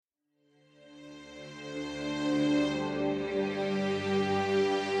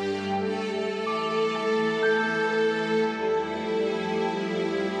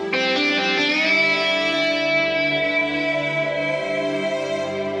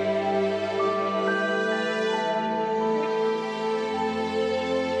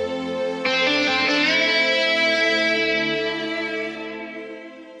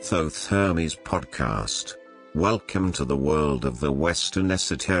Thoth Hermes podcast. Welcome to the world of the Western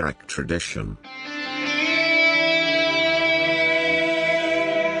esoteric tradition.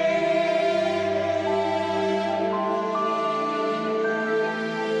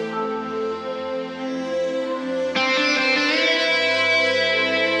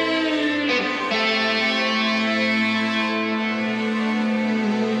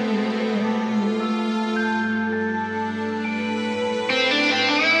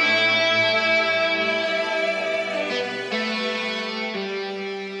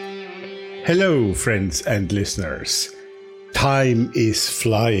 Hello, friends and listeners. Time is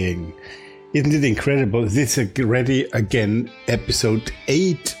flying. Isn't it incredible? This is already again episode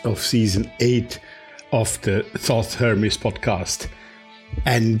 8 of season 8 of the Thoth Hermes podcast.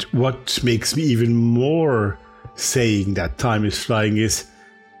 And what makes me even more saying that time is flying is,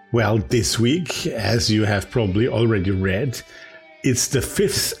 well, this week, as you have probably already read, it's the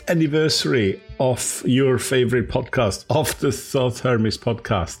 5th anniversary of your favorite podcast, of the Thoth Hermes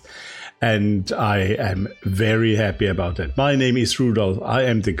podcast. And I am very happy about that. My name is Rudolf. I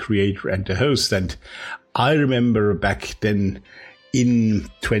am the creator and the host. And I remember back then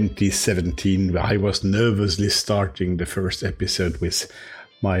in 2017, I was nervously starting the first episode with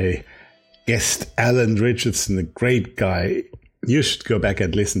my guest, Alan Richardson, a great guy. You should go back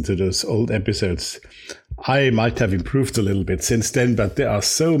and listen to those old episodes. I might have improved a little bit since then, but there are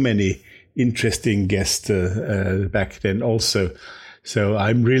so many interesting guests back then also. So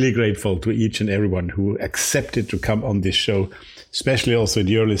I'm really grateful to each and everyone who accepted to come on this show, especially also in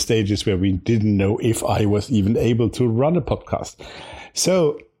the early stages where we didn't know if I was even able to run a podcast.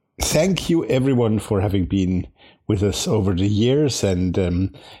 So thank you everyone for having been with us over the years.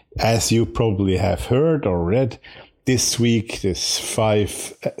 And as you probably have heard or read, this week, this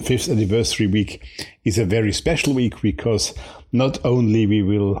 5th anniversary week, is a very special week because not only we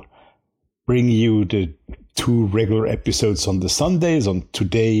will bring you the 2 regular episodes on the Sundays, on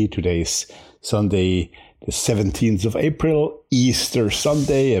today's Sunday, the 17th of April, Easter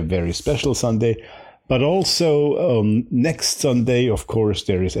Sunday, a very special Sunday. But also next Sunday, of course,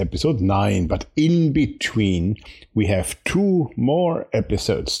 there is episode 9. But in between, we have 2 more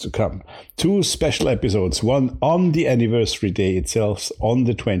episodes to come. 2 special episodes, one on the anniversary day itself, on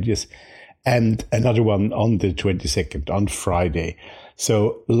the 20th, and another one on the 22nd, on Friday.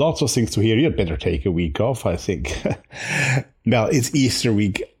 So lots of things to hear. You'd better take a week off, I think. Well, it's Easter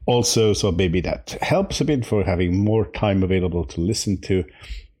week also, so maybe that helps a bit for having more time available to listen to.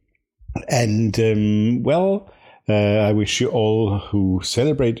 And, I wish you all who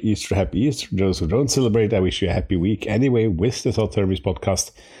celebrate Easter, happy Easter. Those who don't celebrate, I wish you a happy week anyway with the Thoth Hermes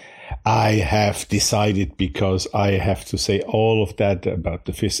podcast. I have decided, because I have to say all of that about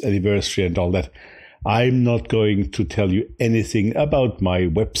the 5th anniversary and all that, I'm not going to tell you anything about my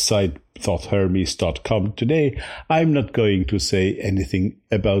website, thothhermes.com today. I'm not going to say anything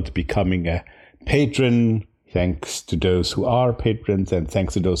about becoming a patron. Thanks to those who are patrons and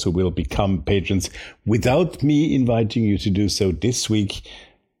thanks to those who will become patrons without me inviting you to do so this week.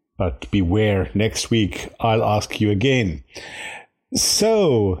 But beware, next week I'll ask you again.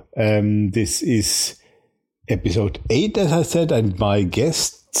 So, this is episode 8, as I said, and my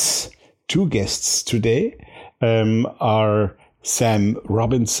guests, 2 guests today, are Sam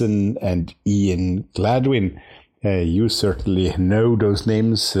Robinson and Ian Gladwin. You certainly know those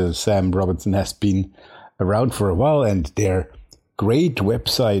names. Sam Robinson has been around for a while, and their great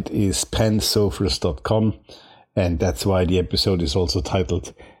website is pansofers.com, and that's why the episode is also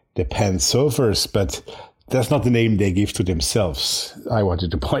titled The Pansofers, but that's not the name they give to themselves. I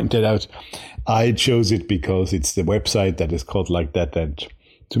wanted to point that out. I chose it because it's the website that is called like that, and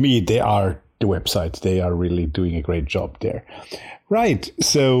to me, they are the website. They are really doing a great job there. Right,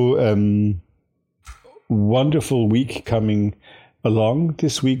 so wonderful week coming along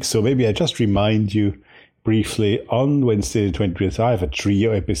this week. So maybe I just remind you briefly, on Wednesday the 20th, I have a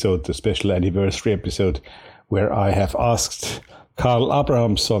trio episode, the special anniversary episode, where I have asked Carl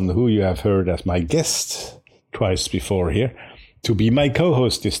Abrahamsson, who you have heard as my guest twice before here, to be my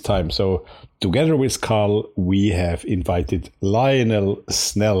co-host this time. So together with Carl, we have invited Lionel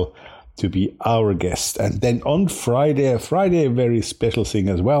Snell to be our guest. And then on Friday, a very special thing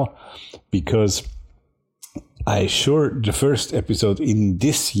as well, because the first episode in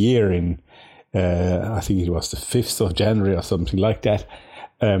this year, in I think it was the 5th of January or something like that,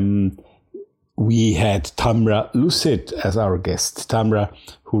 we had Tamra Lucid as our guest. Tamra,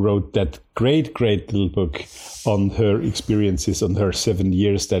 who wrote that great little book on her experiences, on her 7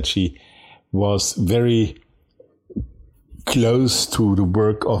 years that she was very close to the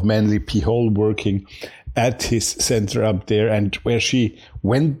work of Manly P. Hall, working at his center up there, and where she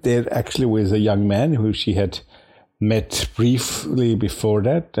went there actually with a young man who she had met briefly before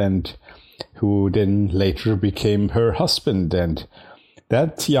that, and who then later became her husband. And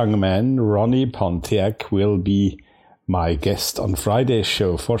that young man, Ronnie Pontiac, will be my guest on Friday's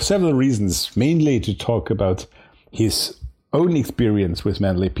show for several reasons, mainly to talk about his own experience with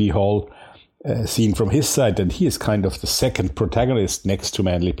Manly P. Hall, seen from his side, and he is kind of the second protagonist next to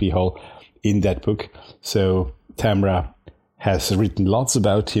Manly P. Hall in that book. So Tamra has written lots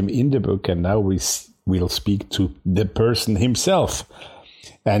about him in the book, and now we'll speak to the person himself.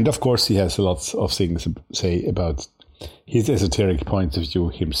 And of course, he has lots of things to say about his esoteric point of view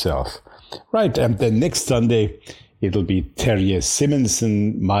himself. Right, and then next Sunday, it'll be Terje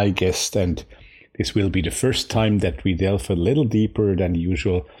Simonsen, my guest, and this will be the first time that we delve a little deeper than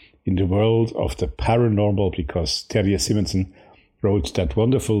usual in the world of the paranormal, because Terje Simonsen wrote that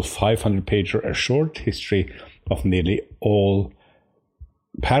wonderful 500-pager, A Short History of Nearly All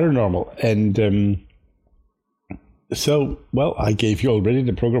Paranormal. And so, well, I gave you already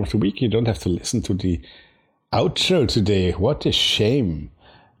the program of the week. You don't have to listen to the outro today. What a shame.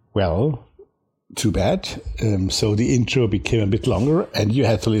 Well, too bad. So the intro became a bit longer and you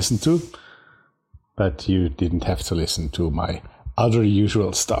had to listen to, but you didn't have to listen to my other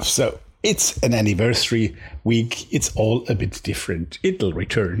usual stuff. So it's an anniversary week. It's all a bit different. It'll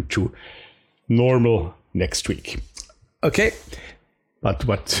return to normal next week. Okay. But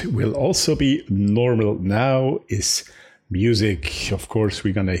what will also be normal now is music. Of course,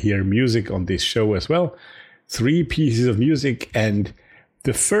 we're going to hear music on this show as well. 3 pieces of music. And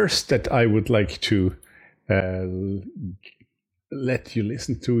the first that I would like to let you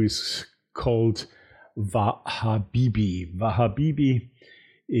listen to is called Wahabibi. Wahabibi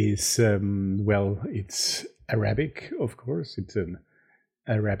is, it's Arabic, of course. It's an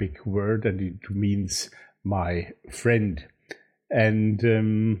Arabic word and it means my friend. And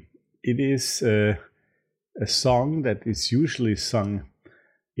it is a song that is usually sung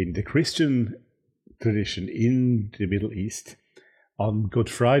in the Christian tradition in the Middle East on Good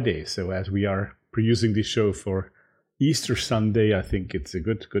Friday. So as we are producing this show for Easter Sunday, I think it's a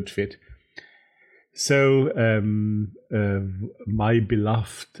good fit. So my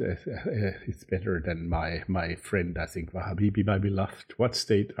beloved, it's better than my friend, I think. Wahabibi, my beloved, what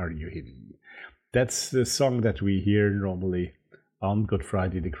state are you in? That's the song that we hear normally on Good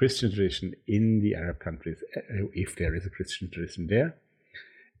Friday, the Christian tradition in the Arab countries, if there is a Christian tradition there.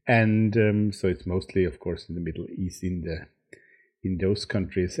 And so it's mostly, of course, in the Middle East, in those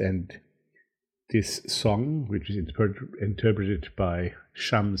countries. And this song, which is interpreted by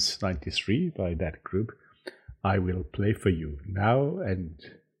Shams 93, by that group, I will play for you now, and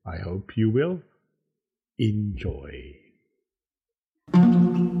I hope you will enjoy.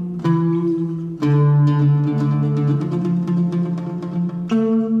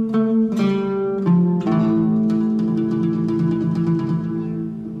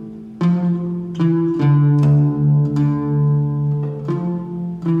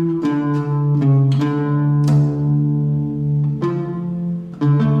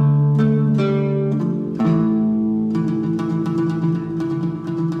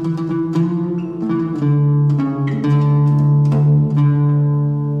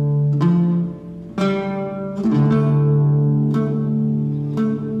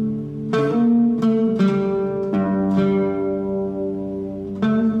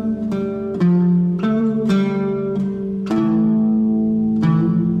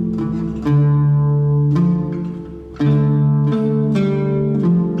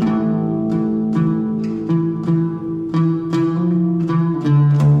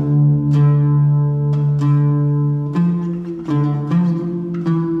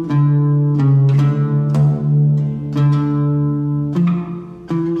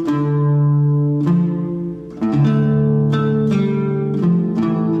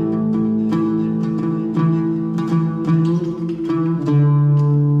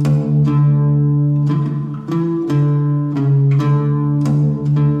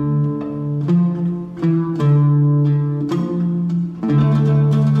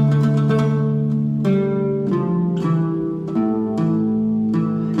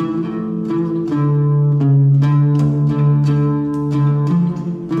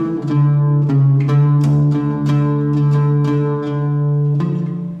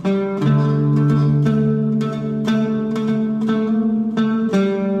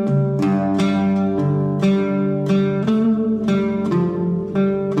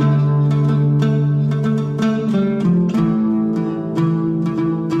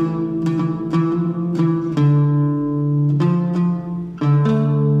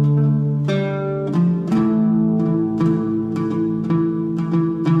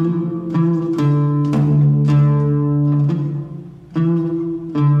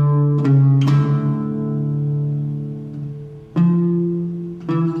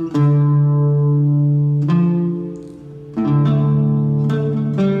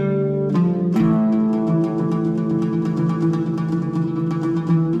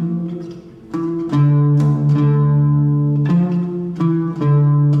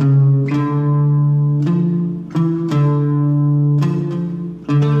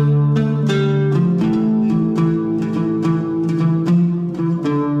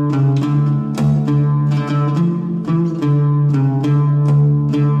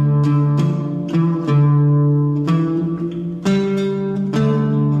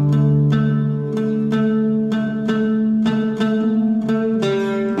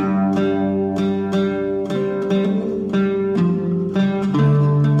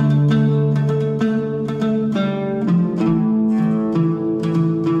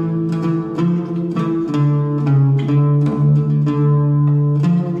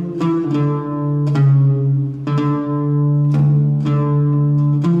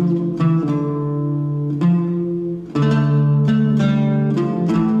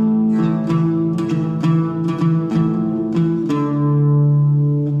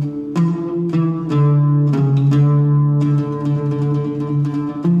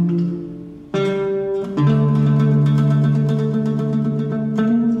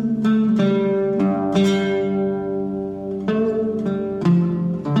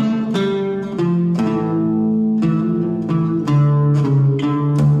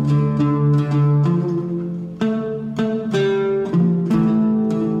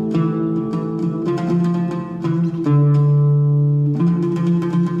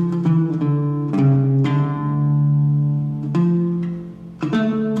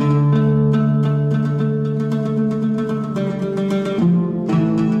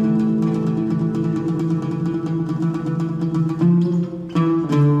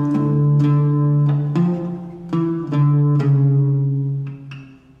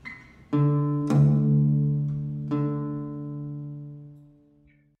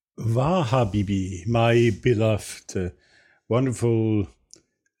 Habibi, my beloved, wonderful,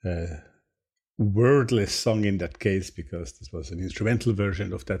 wordless song in that case, because this was an instrumental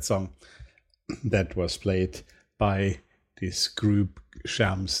version of that song that was played by this group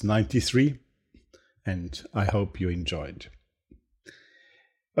Shams 93, and I hope you enjoyed.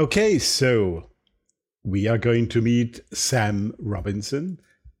 Okay, so we are going to meet Sam Robinson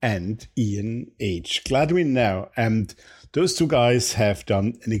and Ian H. Gladwin now, and those two guys have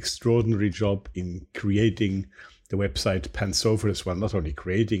done an extraordinary job in creating the website Pansophorus. Well, not only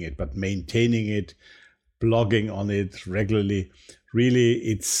creating it, but maintaining it, blogging on it regularly. Really,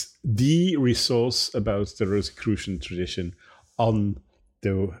 it's the resource about the Rosicrucian tradition on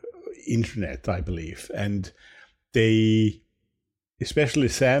the internet, I believe. And they, especially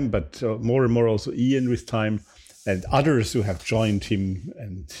Sam, but more and more also Ian with time, and others who have joined him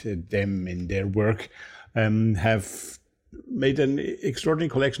and them in their work, have made an extraordinary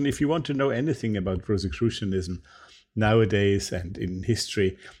collection. If you want to know anything about Rosicrucianism nowadays and in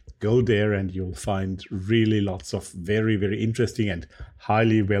history, go there and you'll find really lots of very, very interesting and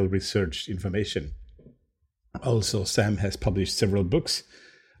highly well-researched information. Also, Sam has published several books.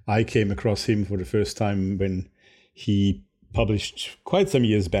 I came across him for the first time when he published quite some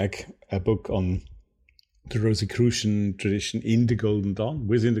years back a book on the Rosicrucian tradition in the Golden Dawn,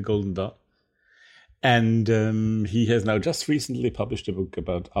 within the Golden Dawn. And he has now just recently published a book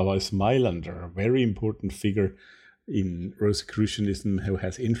about Alois Mailander, a very important figure in Rosicrucianism who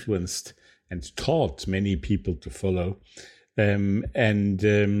has influenced and taught many people to follow. But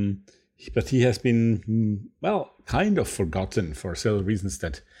he has been, well, kind of forgotten for several reasons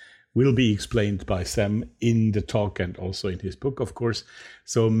that will be explained by Sam in the talk and also in his book, of course.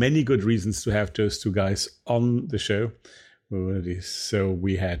 So many good reasons to have those two guys on the show. So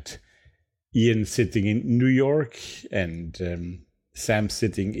we had Ian sitting in New York and Sam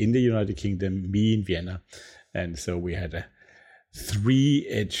sitting in the United Kingdom, me in Vienna. And so we had a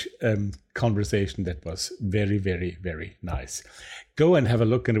three-edge conversation that was very, very, very nice. Go and have a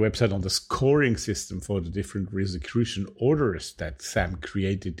look on the website on the scoring system for the different Rosicrucian orders that Sam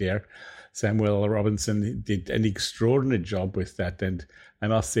created there. Samuel Robinson did an extraordinary job with that, and I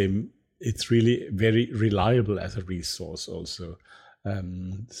must say it's really very reliable as a resource also.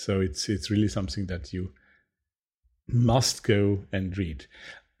 So it's really something that you must go and read.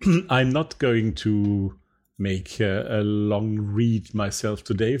 I'm not going to make a long read myself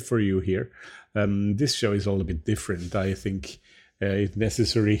today for you here. This show is all a bit different. I think it's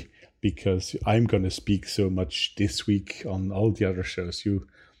necessary because I'm going to speak so much this week on all the other shows. You're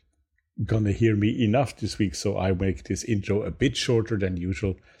going to hear me enough this week, so I make this intro a bit shorter than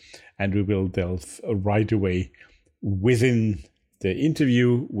usual, and we will delve right away within the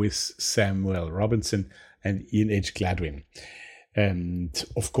interview with Samuel Robinson and Ian H. Gladwin. And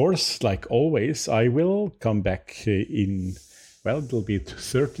of course, like always, I will come back in, well, it'll be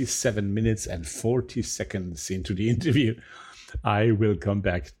 37 minutes and 40 seconds into the interview. I will come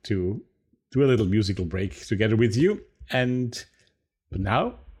back to do a little musical break together with you. And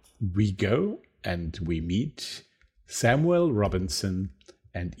now we go and we meet Samuel Robinson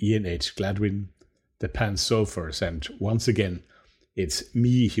and Ian H. Gladwin, the Pansophers. And once again, it's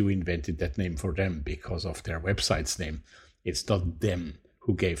me who invented that name for them because of their website's name. It's not them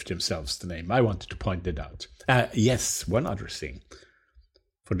who gave themselves the name. I wanted to point that out. Yes, one other thing.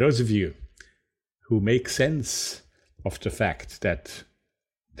 For those of you who make sense of the fact that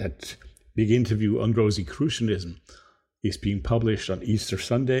that big interview on Rosicrucianism is being published on Easter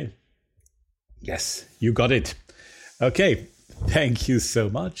Sunday, yes, you got it. Okay, thank you so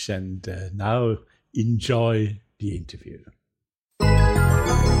much. And now enjoy the interview.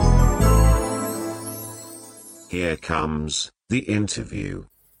 Here comes the interview.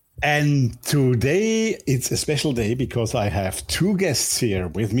 And today it's a special day because I have two guests here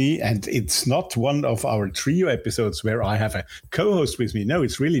with me, and it's not one of our trio episodes where I have a co-host with me. No,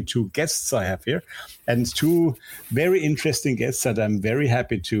 it's really two guests I have here, and two very interesting guests that I'm very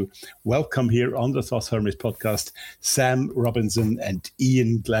happy to welcome here on the Thoth Hermes podcast, Sam Robinson and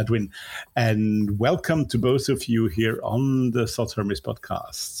Ian Gladwin. And welcome to both of you here on the Thoth Hermes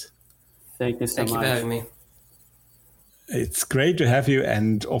podcast. Thank you so much. Thank you for having me. It's great to have you.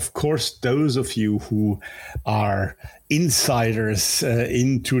 And of course, those of you who are insiders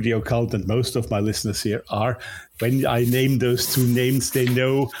into the occult, and most of my listeners here are, when I name those two names, they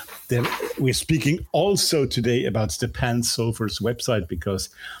know that we're speaking also today about the Pansophers website, because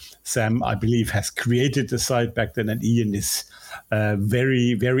Sam, I believe, has created the site back then, and Ian is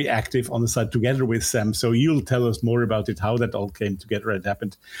very, very active on the site together with Sam. So you'll tell us more about it, how that all came together and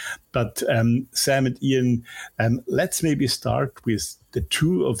happened. But Sam and Ian, let's maybe start with the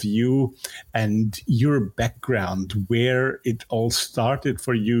two of you and your background, where it all started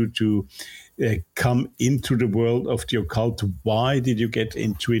for you to come into the world of the occult. Why did you get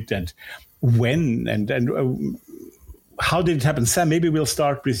into it, and when, and how did it happen? Sam, maybe we'll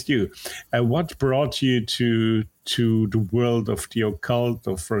start with you. What brought you to the world of the occult,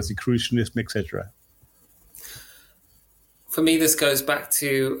 of Rosicrucianism, etc.? For me, this goes back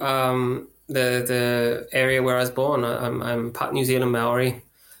to the area where I was born. I'm part New Zealand Maori,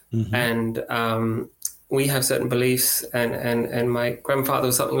 and we have certain beliefs. And my grandfather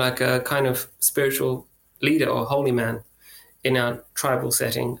was something like a kind of spiritual leader or holy man in our tribal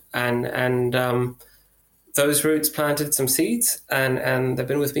setting, and those roots planted some seeds, and they've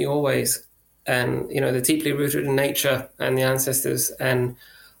been with me always. And they're deeply rooted in nature and the ancestors. And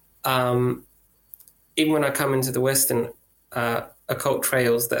even when I come into the Western occult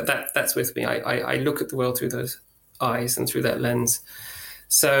trails, that's with me. I look at the world through those eyes and through that lens.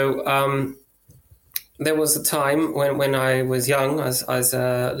 So there was a time when I was young. I was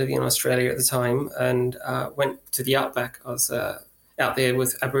living in Australia at the time, and went to the outback. I was out there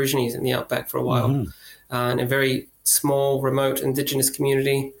with Aborigines in the outback for a while, in a very small, remote indigenous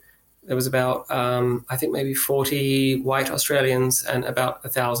community. There was about, I think, maybe 40 white Australians and about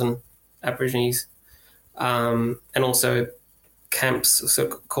 1,000 Aborigines, and also camps,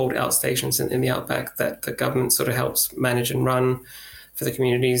 called outstations in the outback, that the government sort of helps manage and run for the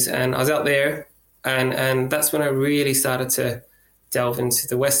communities. And I was out there, and that's when I really started to delve into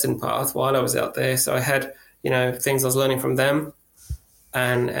the Western path while I was out there. So I had, things I was learning from them,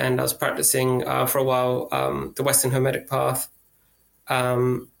 and I was practicing for a while the Western Hermetic path.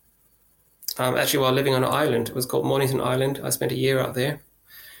 Actually, while living on an island, it was called Mornington Island. I spent a year out there.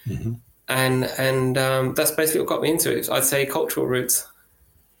 And that's basically what got me into it. I'd say cultural roots.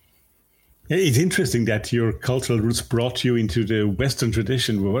 It's interesting that your cultural roots brought you into the Western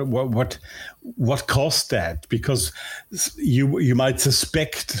tradition. What caused that? Because you might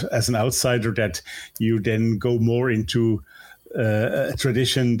suspect as an outsider that you then go more into a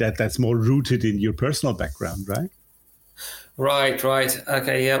tradition that's more rooted in your personal background, right? Right.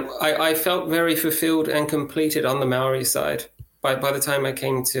 Okay, yeah. I felt very fulfilled and completed on the Maori side. By the time I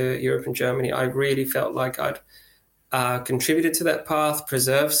came to Europe and Germany, I really felt like I'd contributed to that path,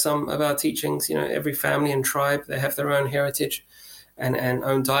 preserved some of our teachings. Every family and tribe, they have their own heritage and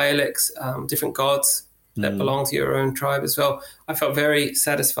own dialects, different gods that belong to your own tribe as well. I felt very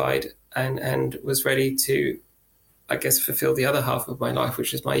satisfied and was ready to, I guess, fulfill the other half of my life,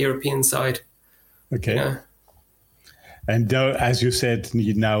 which is my European side. Okay. And as you said,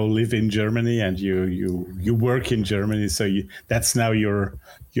 you now live in Germany and you work in Germany, so that's now your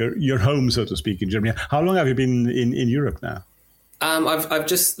home, so to speak, in Germany. How long have you been in Europe now? I've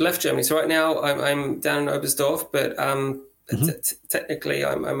just left Germany, so right now I'm down in Oberstdorf, but technically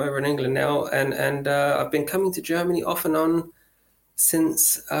I'm over in England now, and I've been coming to Germany off and on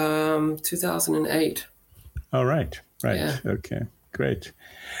since 2008. Oh, right. Yeah. Okay, great.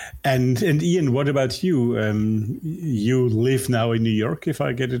 And Ian, what about you? You live now in New York, if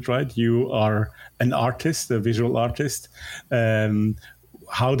I get it right. You are an artist, a visual artist.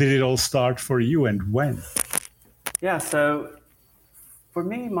 How did it all start for you, and when? Yeah, so for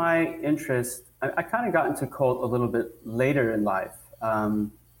me, my interest, I kind of got into cult a little bit later in life. A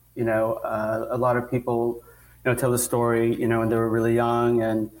lot of people, tell the story, when they were really young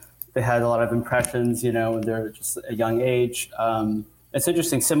and they had a lot of impressions, when they're just a young age. It's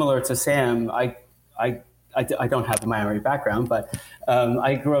interesting, similar to Sam, I don't have a Maori background, but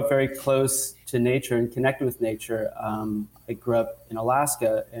I grew up very close to nature and connected with nature. I grew up in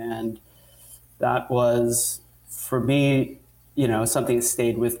Alaska, and that was, for me, something that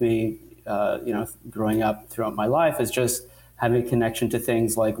stayed with me, growing up throughout my life, is just having a connection to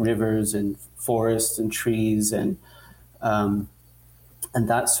things like rivers and forests and trees and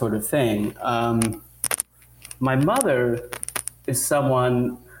that sort of thing. My mother is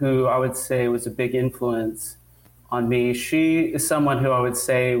someone who I would say was a big influence on me. She is someone who I would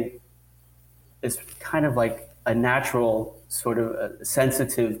say is kind of like a natural sort of a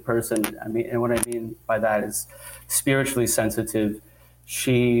sensitive person. And what I mean by that is spiritually sensitive.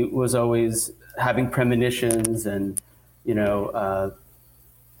 She was always having premonitions and,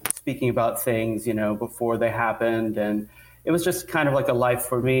 speaking about things, before they happened. And it was just kind of like a life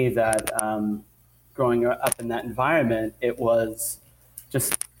for me that, growing up in that environment, it was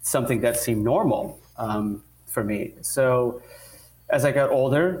just something that seemed normal for me. So as I got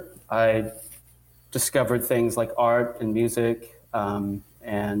older, I discovered things like art and music, and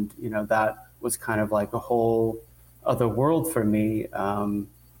that was kind of like a whole other world for me,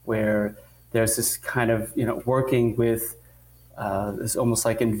 where there's this kind of working with this almost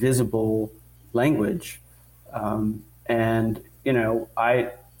like invisible language, and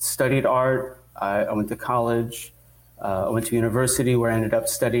I studied art. I went to college. I went to university where I ended up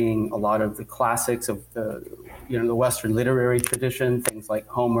studying a lot of the classics of the Western literary tradition, things like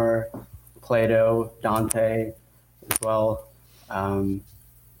Homer, Plato, Dante as well.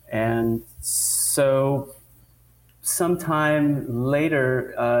 And so sometime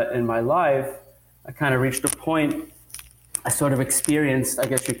later in my life, I kind of reached a point, I sort of experienced, I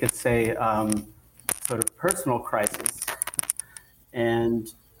guess you could say, sort of personal crisis. And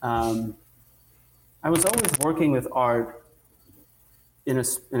I was always working with art in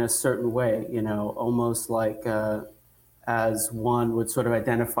a certain way, almost like as one would sort of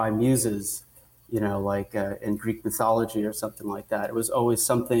identify muses, like in Greek mythology or something like that. It was always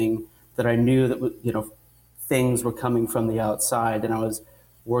something that I knew that, things were coming from the outside, and I was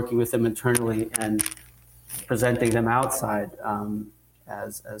working with them internally and presenting them outside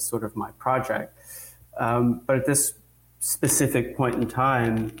as sort of my project. But at this specific point in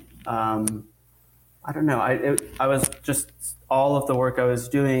time, I don't know. I was just all of the work I was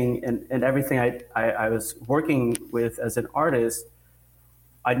doing and everything I was working with as an artist.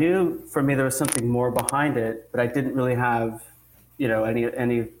 I knew for me there was something more behind it, but I didn't really have,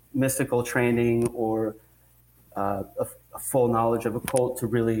 any mystical training or a full knowledge of occult to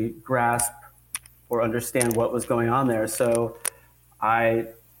really grasp or understand what was going on there. So I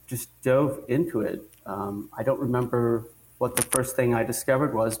just dove into it. I don't remember what the first thing I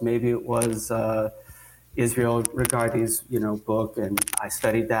discovered was. Maybe it was Israel Regardie's, book, and I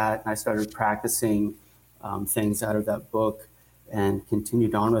studied that and I started practicing things out of that book and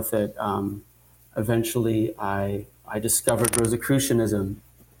continued on with it. Eventually, I discovered Rosicrucianism,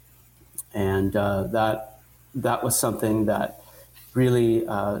 and that was something that really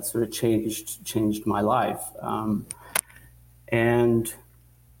sort of changed my life. And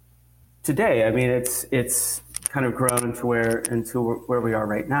today, I mean, it's kind of grown to where we are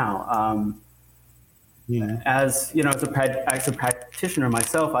right now. As as a practitioner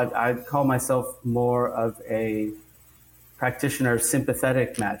myself, I call myself more of a practitioner of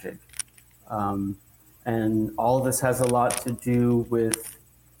sympathetic magic, and all of this has a lot to do with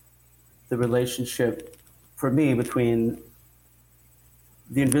the relationship, for me, between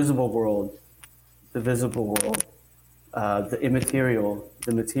the invisible world, the visible world, the immaterial,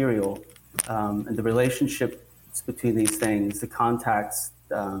 the material, and the relationships between these things, the contacts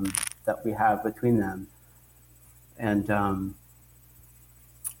that we have between them. And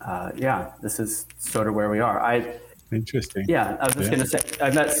this is sort of where we are. Interesting. Yeah, I was just going to say, I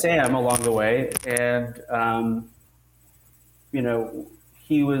met Sam along the way, and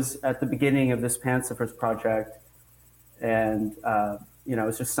he was at the beginning of this Panciferous project, and it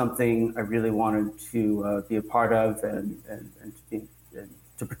was just something I really wanted to be a part of and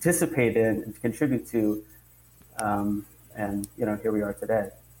to participate in and to contribute to, and here we are today.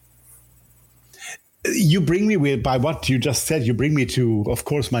 You bring me by what you just said, you bring me to, of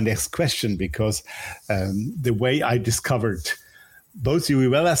course, my next question, because the way I discovered both you,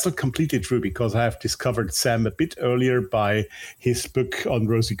 well, that's not completely true, because I have discovered Sam a bit earlier by his book on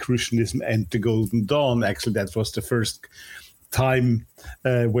Rosicrucianism and the Golden Dawn. Actually, that was the first time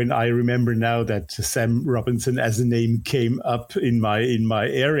when I remember now that Sam Robinson as a name came up in my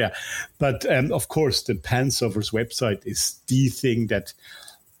area. But of course, the Pansovers website is the thing that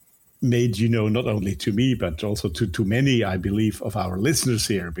made, not only to me, but also to many, I believe, of our listeners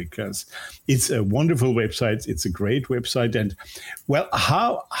here, because it's a wonderful website. It's a great website. And well,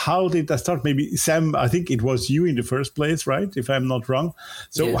 how did that start? Maybe Sam, I think it was you in the first place, right? If I'm not wrong.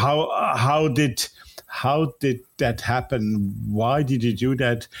 So yeah. How did that happen? Why did you do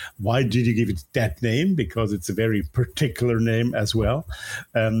that? Why did you give it that name? Because it's a very particular name as well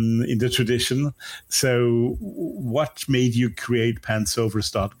in the tradition. So what made you create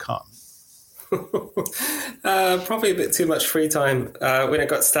Pansovers.com? Probably a bit too much free time when it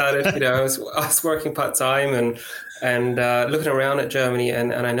got started. I was working part-time and looking around at Germany,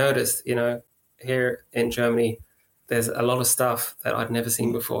 and I noticed, here in Germany, there's a lot of stuff that I'd never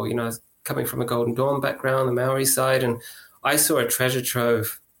seen before. I was coming from a Golden Dawn background, the Maori side, and I saw a treasure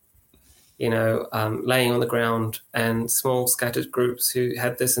trove, laying on the ground, and small scattered groups who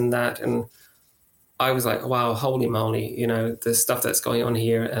had this and that. And I was like, wow, holy moly, the stuff that's going on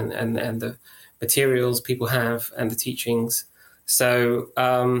here and the materials people have and the teachings. So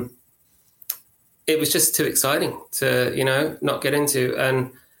it was just too exciting to, not get into. And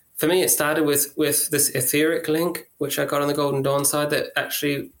for me, it started with this etheric link, which I got on the Golden Dawn side that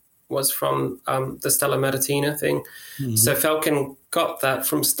actually was from the Stella Matutina thing. Mm-hmm. So Falcon got that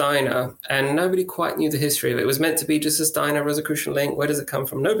from Steiner, and nobody quite knew the history of it. It was meant to be just a Steiner-Rosicrucian link. Where does it come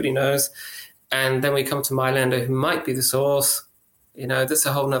from? Nobody knows. And then we come to Mailander, who might be the source. You know, that's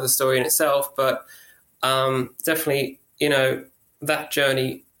a whole nother story in itself. But definitely, you know, that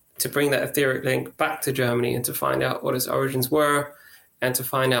journey to bring that etheric link back to Germany and to find out what its origins were, and to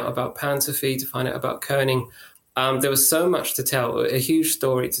find out about Pan-Sophie, to find out about Koenig. There was so much to tell, a huge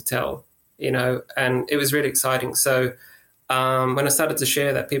story to tell, you know, and it was really exciting. So when I started to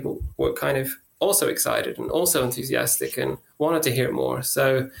share that, people were kind of also excited and also enthusiastic and wanted to hear more.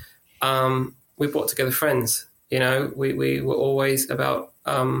 So we brought together friends, you know, we were always about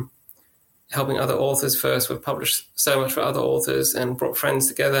helping other authors first. We've published so much for other authors and brought friends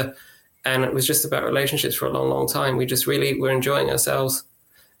together. And it was just about relationships for a long, long time. We just really were enjoying ourselves.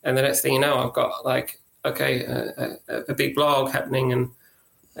 And the next thing you know, I've got like, a big blog happening,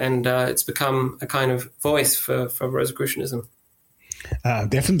 and it's become a kind of voice for Rosicrucianism.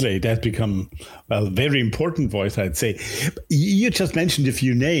 Definitely, that's become a very important voice, I'd say. You just mentioned a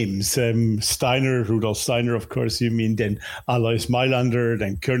few names: Steiner, Rudolf Steiner, of course. You mean then Alois Mailander,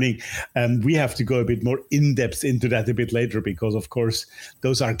 then Koenig. We have to go a bit more in depth into that a bit later, because, of course,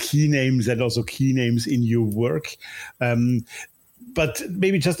 those are key names and also key names in your work. But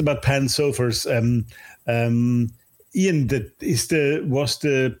maybe just about Pan-Sophers. Ian, was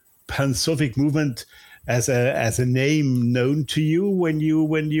the Pan-Sophic movement as a name known to you when you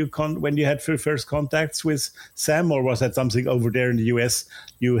had first contacts with Sam, or was that something over there in the US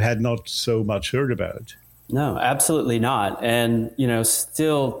you had not so much heard about? No, absolutely not. And you know,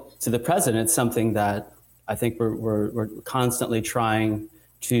 still to the present, it's something that I think we're constantly trying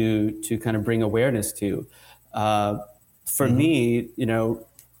to kind of bring awareness to. For me, you know,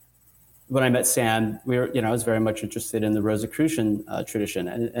 when I met Sam, I was very much interested in the Rosicrucian tradition.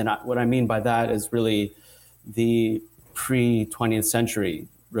 And what I mean by that is really the pre-20th century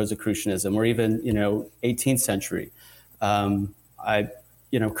Rosicrucianism, or even, you know, 18th century.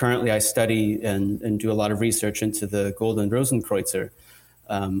 Currently I study and do a lot of research into the Golden Rosenkreuzer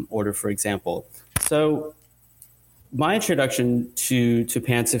order, for example. So my introduction to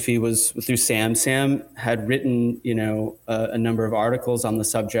Pan-Sophie was through Sam. Sam had written, you know, a number of articles on the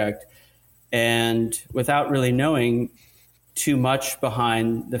subject, and without really knowing too much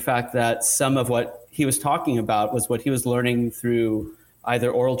behind the fact that some of what he was talking about was what he was learning through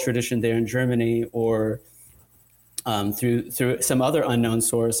either oral tradition there in Germany or through some other unknown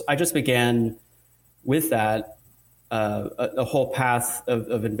source, I just began with that a whole path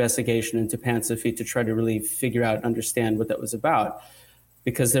of investigation into Pan-Sophie to try to really figure out and understand what that was about.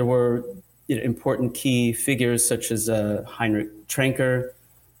 Because there were, you know, important key figures such as Heinrich Trenker,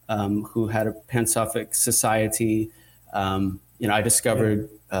 who had a Pan-Sophic society. I discovered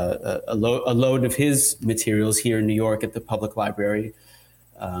a load of his materials here in New York at the public library,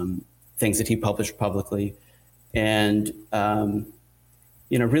 things that he published publicly. And,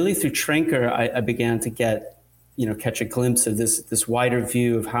 really through Trenker, I began to catch a glimpse of this wider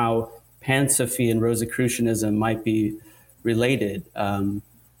view of how Pan-Sophie and Rosicrucianism might be related.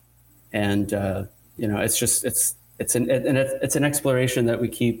 It's an exploration that we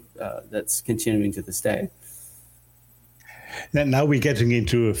keep that's continuing to this day. Now we're getting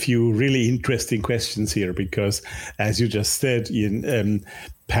into a few really interesting questions here, because, as you just said, Ian,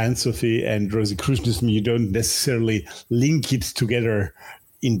 Pan-Sophie and Rosicrucianism, you don't necessarily link it together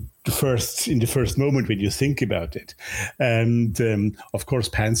in the first moment when you think about it. And of course,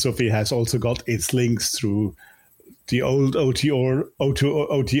 Pan-Sophie has also got its links through the old OTO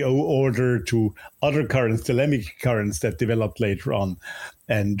order to other currents, Thelemic currents that developed later on.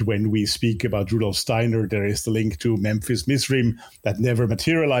 And when we speak about Rudolf Steiner, there is the link to Memphis Mizraim that never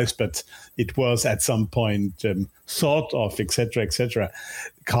materialized, but it was at some point thought of, etc., etc.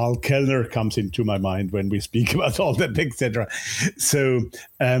 Karl Kellner comes into my mind when we speak about all that, etc. So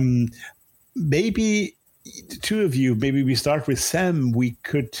maybe the two of you, maybe we start with Sam. We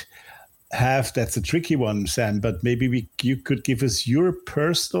could have, that's a tricky one, Sam, but maybe you could give us your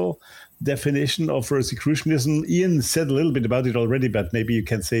personal definition of Rosicrucianism. Ian said a little bit about it already, but maybe you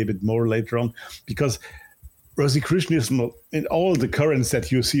can say a bit more later on, because Rosicrucianism, in all the currents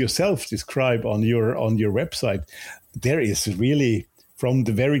that you see yourself describe on your website, there is really, from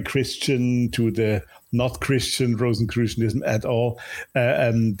the very Christian to the not Christian Rosicrucianism at all,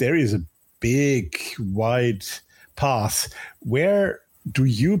 there is a big, wide path. Where do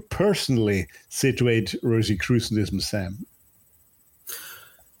you personally situate Rosicrucianism, Sam?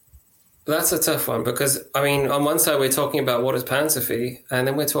 That's a tough one because, I mean, on one side we're talking about what is Pansophy, and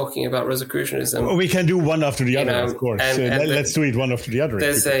then we're talking about Rosicrucianism. Well, we can do one after the other, of course. And let's do it one after the other.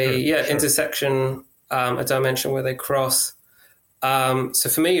 There's intersection, a dimension where they cross. So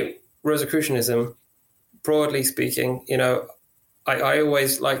for me, Rosicrucianism, broadly speaking, I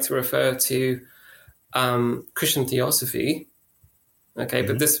always like to refer to Christian theosophy. Okay,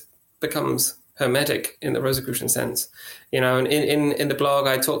 but this becomes hermetic in the Rosicrucian sense, and in the blog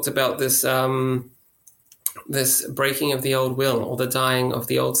I talked about this this breaking of the old will, or the dying of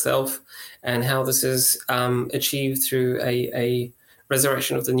the old self, and how this is achieved through a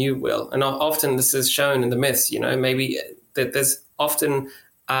resurrection of the new will. And often this is shown in the myths, maybe that there's often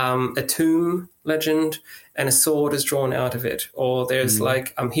a tomb legend and a sword is drawn out of it, or there's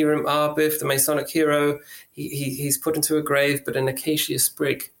like Hiram Arbif, the Masonic hero, he's put into a grave, but an acacia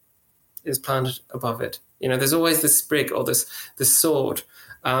sprig is planted above it. There's always this sprig or this sword.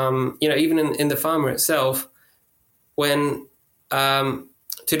 Even in the farmer itself, when to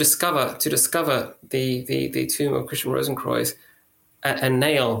discover the tomb of Christian Rosenkreuz, a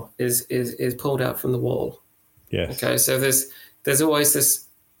nail is pulled out from the wall. Yes. Okay, so there's always this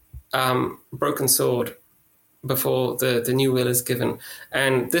broken sword before the new will is given,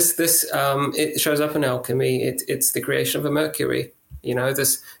 and this it shows up in alchemy. It's the creation of a Mercury.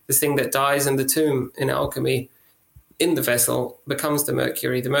 This thing that dies in the tomb in alchemy, in the vessel, becomes the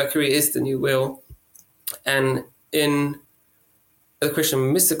Mercury. The Mercury is the new will, and in the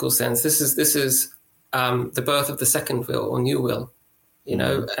Christian mystical sense, this is the birth of the second will or new will.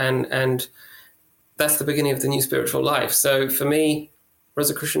 And that's the beginning of the new spiritual life. So for me,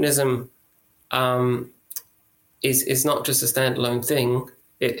 Rosicrucianism is not just a standalone thing.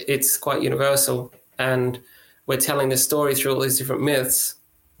 It's quite universal, and we're telling this story through all these different myths,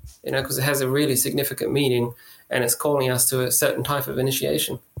 because it has a really significant meaning, and it's calling us to a certain type of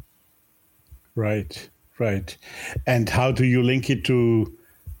initiation. Right. And how do you link it to,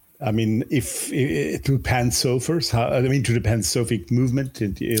 to Pan-Sophers? To the Pan-Sophic movement,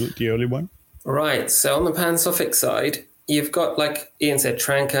 the early one? Right. So on the Pan-Sophic side, you've got, like Ian said,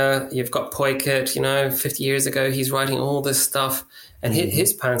 Tranker, you've got Poiket, 50 years ago, he's writing all this stuff. And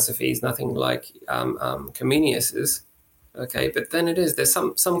his Pansophy is nothing like Comenius's, okay? But then there's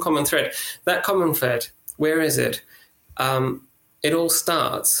some common thread. That common thread, where is it? It all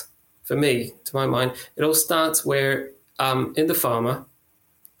starts, for me, to my mind, it all starts where in the Farmer,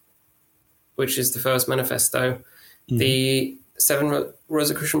 which is the first manifesto, the 7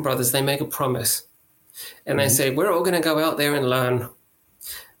 Rosicrucian brothers, they make a promise. And they say, we're all going to go out there and learn,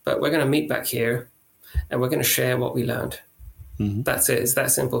 but we're going to meet back here and we're going to share what we learned. That's it. It's that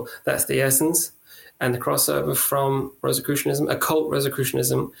simple. That's the essence. And the crossover from Rosicrucianism, occult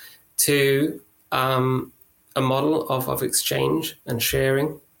Rosicrucianism, to a model of exchange and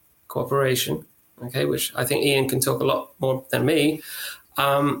sharing, cooperation, okay, which I think Ian can talk a lot more than me.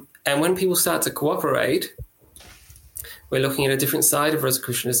 And when people start to cooperate, we're looking at a different side of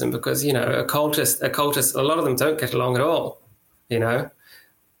Rosicrucianism, because, occultists, a lot of them don't get along at all,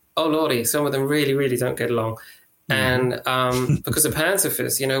 Oh, Lordy, some of them really, really don't get along. And because of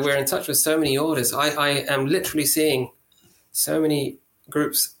Pansophists, we're in touch with so many orders. I am literally seeing so many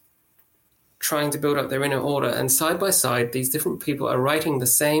groups trying to build up their inner order. And side by side, these different people are writing the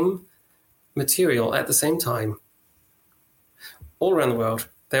same material at the same time, all around the world.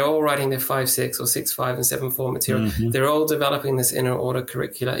 They're all writing their 5-6 or 6-5 and 7-4 material. They're all developing this inner order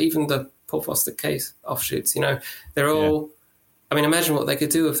curricula, even the Paul Foster Case offshoots, they're all, imagine what they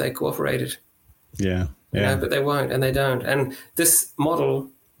could do if they cooperated. Yeah. But they won't, and they don't. And this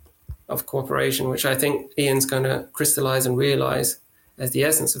model of cooperation, which I think Ian's going to crystallize and realize as the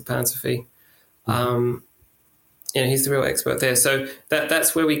essence of Pansophy, he's the real expert there. So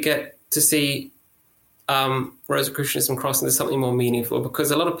that's where we get to see Rosicrucianism cross into something more meaningful, because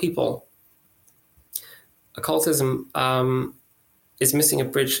a lot of people, occultism is missing a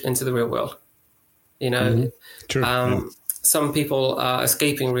bridge into the real world. True. Some people are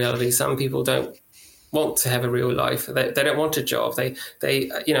escaping reality. Some people don't want to have a real life. They don't want a job. They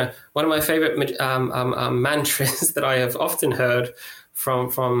one of my favorite mantras that I have often heard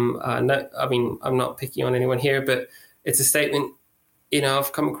from I'm not picking on anyone here, but it's a statement,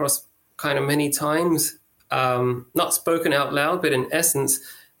 I've come across kind of many times, not spoken out loud, but in essence,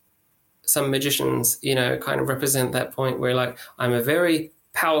 some magicians, kind of represent that point where, like, I'm a very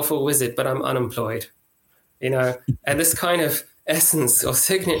powerful wizard, but I'm unemployed, and this kind of essence or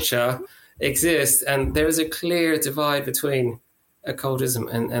signature exists, and there is a clear divide between occultism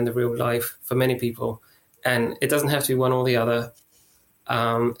and the real life for many people, and it doesn't have to be one or the other,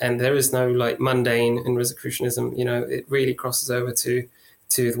 and there is no like mundane in Rosicrucianism. It really crosses over to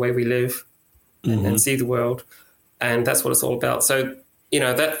to the way we live and see the world. And that's what it's all about. So,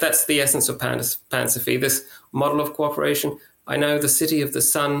 that's the essence of Pan-Sufi, this model of cooperation. I know the City of the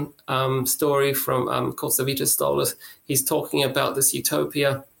Sun story from called Savitas Stolas. He's talking about this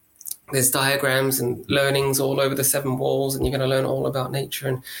utopia. There's diagrams and learnings all over the 7 walls, and you're going to learn all about nature.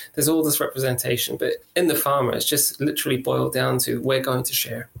 And there's all this representation. But in the Pharma, it's just literally boiled down to we're going to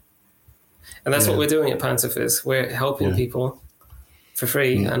share. And that's what we're doing at Pan-Sufis. We're helping people for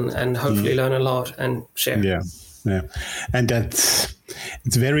free and hopefully learn a lot and share. Yeah. And it's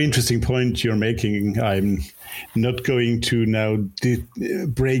a very interesting point you're making. I'm not going to now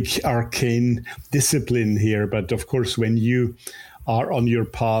break arcane discipline here, but of course, when you are on your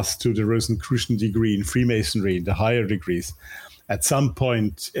path to the Rosicrucian degree in Freemasonry, the higher degrees, at some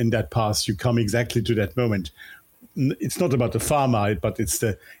point in that path, you come exactly to that moment. It's not about the Pharma, but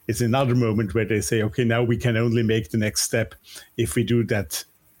it's another moment where they say, okay, now we can only make the next step if we do that,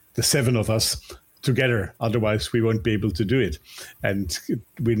 the 7 of us together. Otherwise, we won't be able to do it. And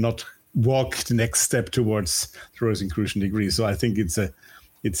we'll not walk the next step towards the Rosicrucian degree. So I think it's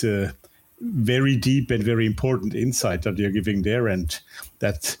a very deep and very important insight that you're giving there, and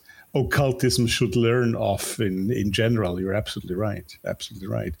that occultism should learn of in general. You're absolutely right. Absolutely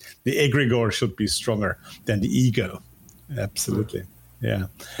right. The egregore should be stronger than the ego. Absolutely. Yeah.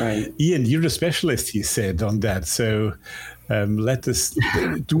 Right. Ian, you're the specialist, he said, on that. So let us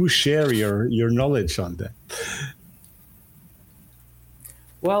do share your knowledge on that.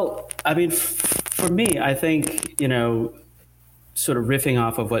 Well, I mean, for me, I think, sort of riffing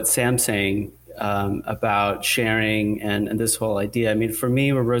off of what Sam's saying about sharing and this whole idea. I mean, for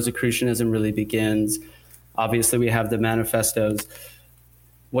me, where Rosicrucianism really begins, obviously we have the manifestos.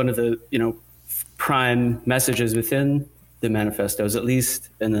 One of the, prime messages within the manifestos, at least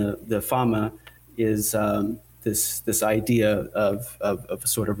in the Pharma, is this idea of a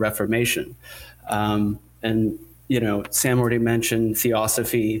sort of reformation. And, Sam already mentioned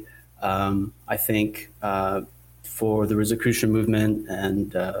theosophy. I think for the Rosicrucian movement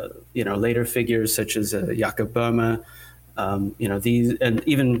and, later figures such as Jakob Boehme, these, and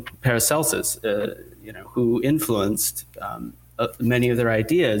even Paracelsus, who influenced many of their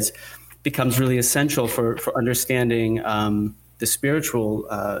ideas, becomes really essential for understanding the spiritual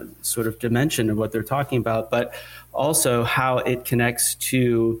sort of dimension of what they're talking about, but also how it connects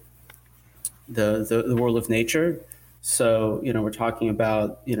to the world of nature. So, we're talking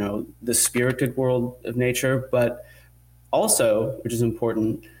about, the spirited world of nature, but also, which is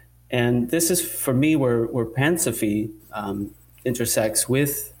important, and this is for me where Pan-Sufi intersects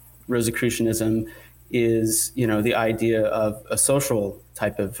with Rosicrucianism, is, the idea of a social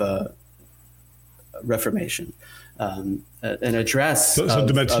type of reformation, an address of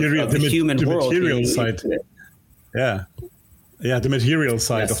the human world. Material side. Yeah. Yeah, the material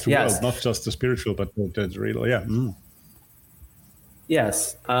side of the world, not just the spiritual, but the real,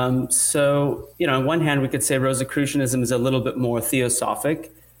 Yes. So, on one hand, we could say Rosicrucianism is a little bit more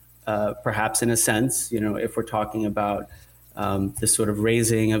theosophic, perhaps in a sense, if we're talking about this sort of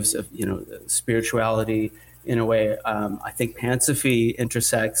raising of spirituality in a way. I think Pan-Sufi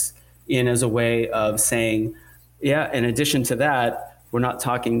intersects in as a way of saying, in addition to that, we're not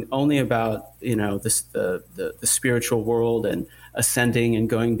talking only about, the spiritual world and ascending and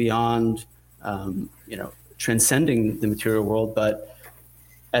going beyond, transcending the material world, but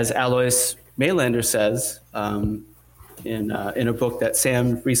as Alois Mailander says in a book that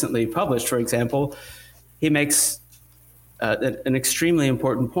Sam recently published, for example, he makes an extremely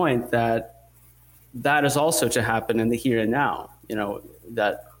important point that is also to happen in the here and now.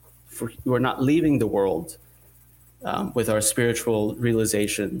 That we're not leaving the world with our spiritual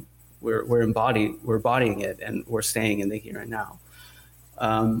realization. We're embodying it, and we're staying in the here and now.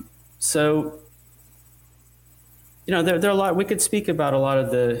 So. There are a lot. We could speak about a lot of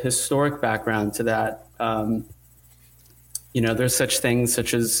the historic background to that. There's such things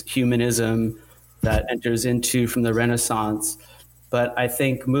such as humanism that enters into from the Renaissance. But I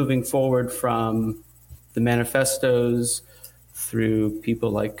think moving forward from the manifestos through people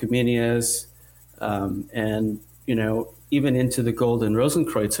like Comenius, and even into the Golden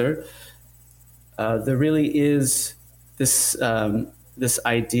Rosenkreutzer, there really is this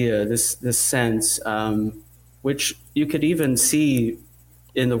idea, this sense. Which you could even see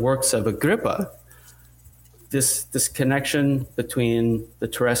in the works of Agrippa, this connection between the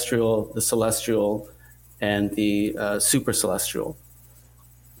terrestrial, the celestial, and the supercelestial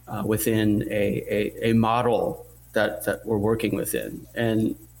within a model that we're working within.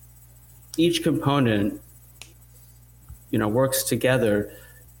 And each component, works together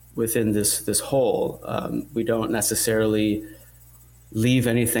within this whole. We don't necessarily leave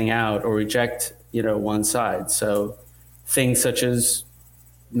anything out or reject, one side. So things such as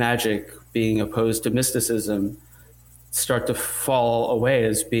magic being opposed to mysticism start to fall away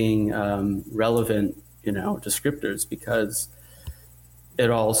as being relevant, descriptors, because it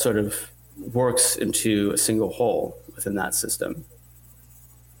all sort of works into a single whole within that system.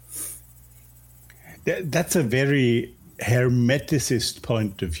 That's a very hermeticist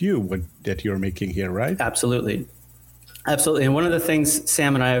point of view that you're making here, right? Absolutely. And one of the things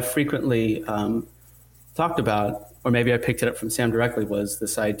Sam and I have frequently talked about, or maybe I picked it up from Sam directly, was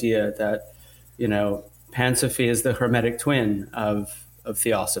this idea that, Pansophy is the hermetic twin of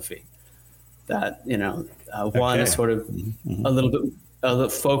theosophy. That, one is sort of a little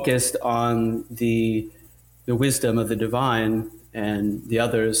bit focused on the wisdom of the divine, and the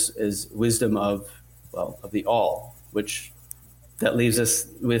others is wisdom of the all, which that leaves us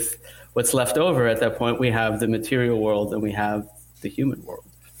with what's left over at that point. We have the material world and we have the human world.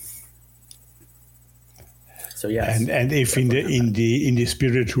 So yes. And if in the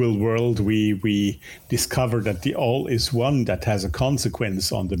spiritual world we discover that the all is one, that has a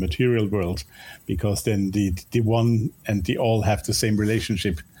consequence on the material world, because then the one and the all have the same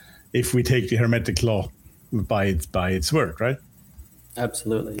relationship, if we take the Hermetic law by its word, right?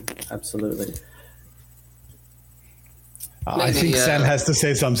 Absolutely. I think Sam has to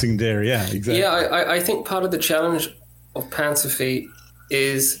say something there. Yeah, exactly. Yeah, I think part of the challenge of Pansophy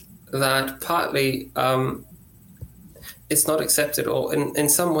is that partly it's not accepted, or in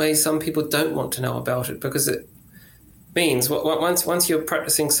some ways some people don't want to know about it, because it means once you're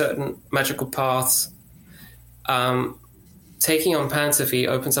practicing certain magical paths, taking on Pansophy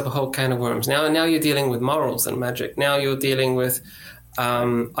opens up a whole can of worms. Now you're dealing with morals and magic. Now you're dealing with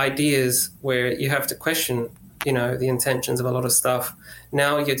ideas where you have to question the intentions of a lot of stuff.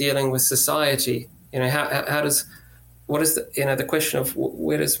 Now you're dealing with society. What is the question of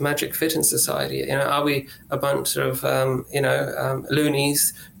where does magic fit in society? Are we a bunch of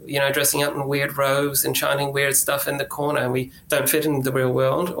loonies, dressing up in weird robes and chanting weird stuff in the corner, and we don't fit in the real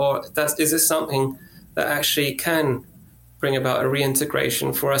world? Or is this something that actually can bring about a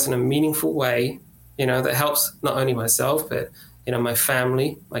reintegration for us in a meaningful way, that helps not only myself, but my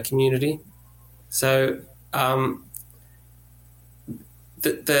family, my community? So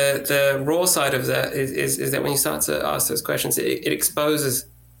the raw side of that is that when you start to ask those questions, it exposes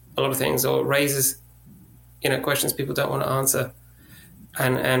a lot of things, or raises questions people don't want to answer,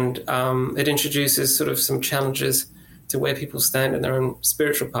 and it introduces sort of some challenges to where people stand in their own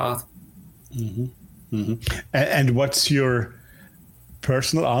spiritual path. Mm-hmm. Mm-hmm. And what's your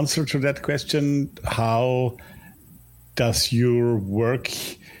personal answer to that question? How does your work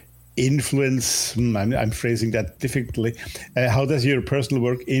influence, I'm phrasing that difficultly, how does your personal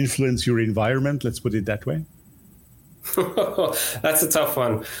work influence your environment? Let's put it that way. That's a tough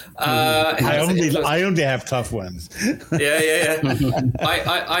one. I only have tough ones. Yeah.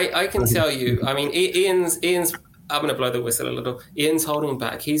 I can tell you, I mean, Ian's I'm going to blow the whistle a little. Ian's holding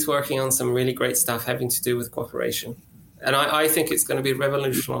back. He's working on some really great stuff having to do with cooperation. And I think it's going to be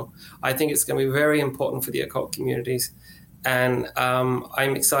revolutionary. I think it's going to be very important for the occult communities. And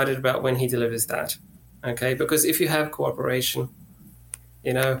I'm excited about when he delivers that. Okay, because if you have cooperation,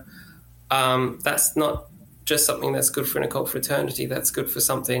 that's not just something that's good for an occult fraternity. That's good for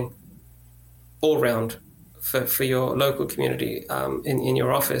something all round for your local community, in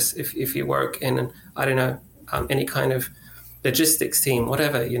your office. If you work in, any kind of logistics team,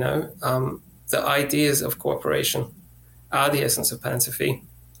 whatever, the ideas of cooperation are the essence of Pansophy.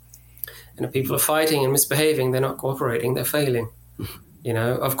 And if people are fighting and misbehaving, they're not cooperating, they're failing.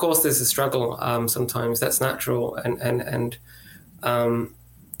 Of course, there's a struggle sometimes. That's natural,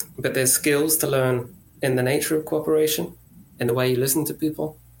 but there's skills to learn in the nature of cooperation, in the way you listen to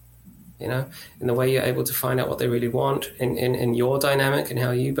people, in the way you're able to find out what they really want, in your dynamic and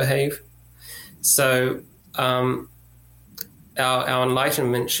how you behave. So our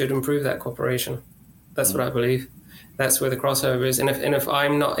enlightenment should improve that cooperation. That's what I believe. That's where the crossover is. And if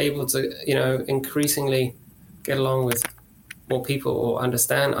I'm not able to, increasingly get along with more people or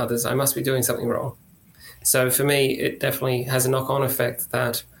understand others, I must be doing something wrong. So for me, it definitely has a knock-on effect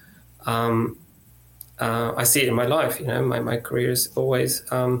that I see it in my life. My career is always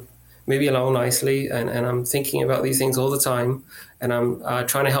moving along nicely, and I'm thinking about these things all the time, and I'm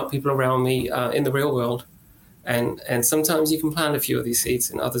trying to help people around me in the real world. And sometimes you can plant a few of these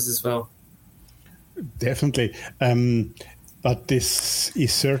seeds in others as well. Definitely. But this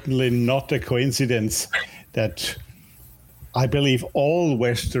is certainly not a coincidence that I believe all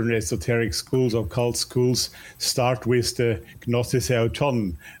Western esoteric schools, occult schools, start with the Gnosis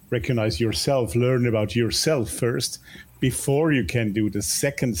Auton, recognize yourself, learn about yourself first, before you can do the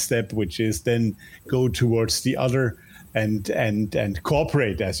second step, which is then go towards the other and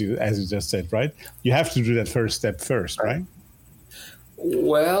cooperate, as you just said, right? You have to do that first step first, right?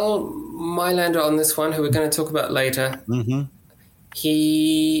 Well, Mailander on this one, who we're going to talk about later,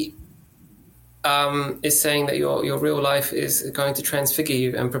 he is saying that your real life is going to transfigure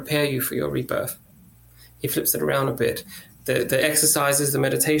you and prepare you for your rebirth. He flips it around a bit. The exercises, the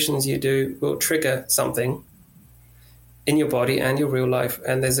meditations you do will trigger something in your body and your real life,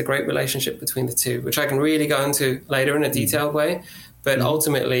 and there's a great relationship between the two, which I can really go into later in a detailed way. But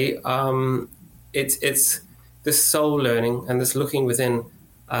ultimately, it's this soul learning and this looking within.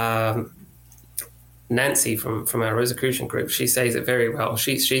 Nancy from our Rosicrucian group, she says it very well.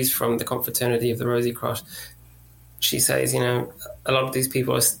 She's from the confraternity of the Rosy Cross. She says, a lot of these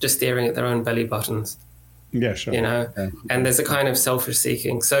people are just staring at their own belly buttons. Yeah, sure. And there's a kind of selfish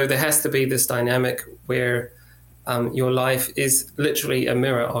seeking. So there has to be this dynamic where your life is literally a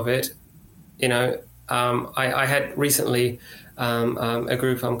mirror of it. I had recently a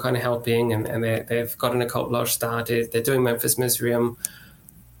group I'm kind of helping, and they've got an occult lodge started. They're doing Memphis Mysterium,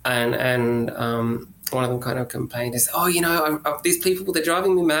 and one of them kind of complained, is, these people, they're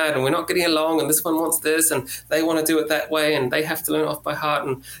driving me mad, and we're not getting along, and this one wants this, and they want to do it that way, and they have to learn it off by heart,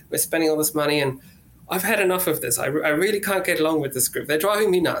 and we're spending all this money, and I've had enough of this. I really can't get along with this group. They're driving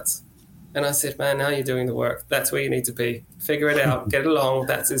me nuts. And I said, man, now you're doing the work. That's where you need to be. Figure it out. Get along.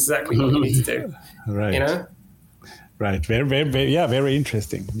 That's exactly what you need to do. Right. Right. Very, very, very, very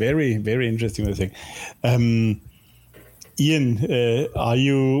interesting. Very, very interesting thing. Ian, are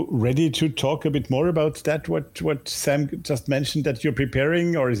you ready to talk a bit more about that? What Sam just mentioned that you're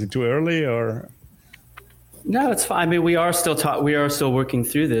preparing, or is it too early? Or no, it's fine. I mean, we are still working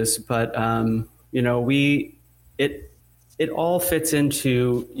through this, but it all fits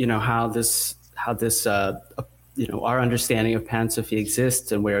into how this our understanding of Pan-Sufi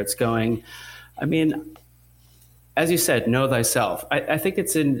exists and where it's going. I mean, as you said, know thyself. I think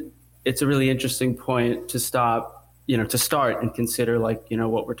it's a really interesting point to stop. To start and consider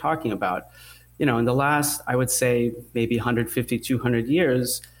what we're talking about. In the last, I would say, maybe 150, 200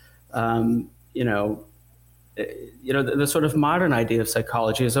 years, the sort of modern idea of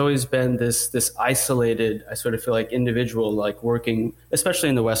psychology has always been this isolated, I sort of feel like, individual, working, especially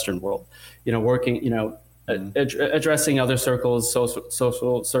in the Western world, working, addressing other circles,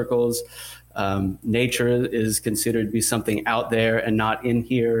 social circles. Nature is considered to be something out there and not in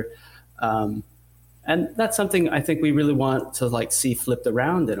here. And that's something I think we really want to see flipped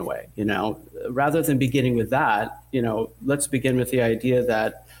around in a way, rather than beginning with that, let's begin with the idea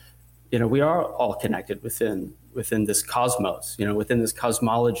that, we are all connected within this cosmos, within this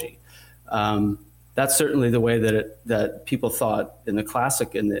cosmology. That's certainly the way that people thought in the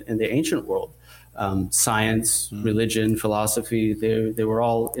classic, in the ancient world. Science, religion, philosophy, they were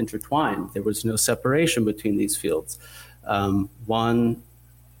all intertwined. There was no separation between these fields. One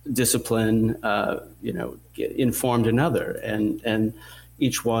discipline, informed another, and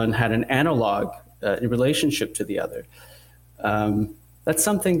each one had an analog in relationship to the other. That's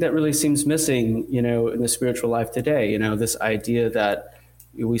something that really seems missing, in the spiritual life today. This idea that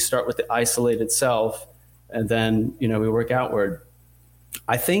we start with the isolated self, and then we work outward.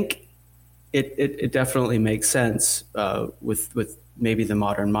 I think it definitely makes sense with maybe the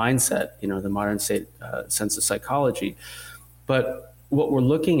modern mindset, the modern sense of psychology, but what we're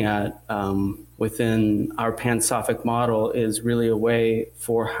looking at within our Pan-Sophic model is really a way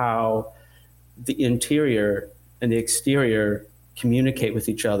for how the interior and the exterior communicate with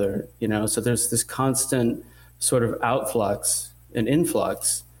each other. So there's this constant sort of outflux and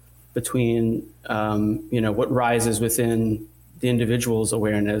influx between, what rises within the individual's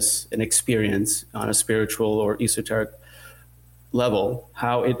awareness and experience on a spiritual or esoteric level,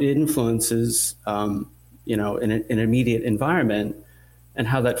 how it influences, an immediate environment, and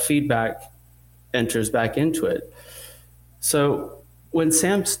how that feedback enters back into it. So when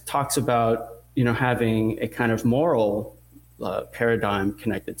Sam talks about, having a kind of moral paradigm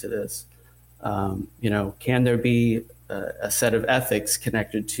connected to this, can there be a set of ethics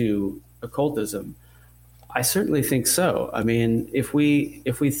connected to occultism? I certainly think so. I mean, if we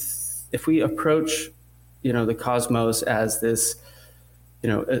approach, the cosmos as this,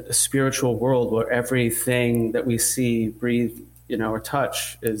 a spiritual world where everything that we see, breathe, or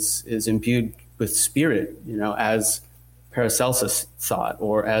touch is imbued with spirit, as Paracelsus thought,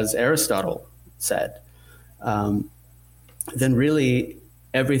 or as Aristotle said, then really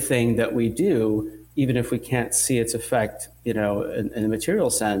everything that we do, even if we can't see its effect, in a material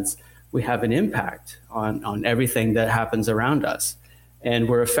sense, we have an impact on everything that happens around us, and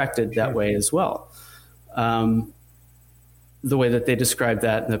we're affected that way as well. the way that they described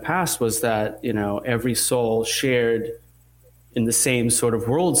that in the past was that, every soul shared in the same sort of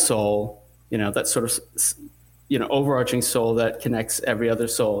world soul, that sort of, overarching soul that connects every other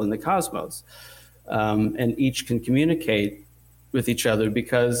soul in the cosmos. And each can communicate with each other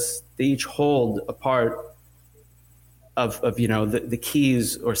because they each hold a part of the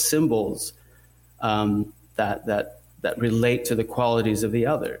keys or symbols that relate to the qualities of the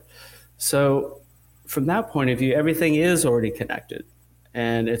other. So from that point of view, everything is already connected.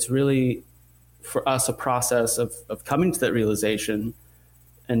 And it's really, for us, a process of coming to that realization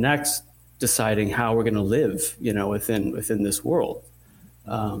and next deciding how we're going to live, within this world,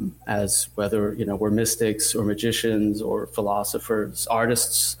 as whether, we're mystics or magicians or philosophers,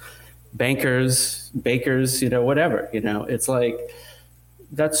 artists, bankers, bakers, whatever, it's like,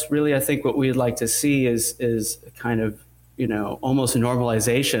 that's really, I think, what we'd like to see is kind of, almost a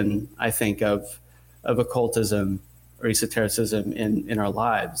normalization, I think, of occultism or esotericism in our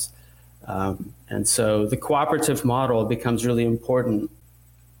lives. And so the cooperative model becomes really important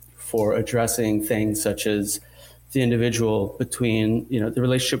for addressing things such as the individual between, the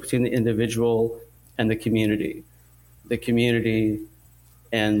relationship between the individual and the community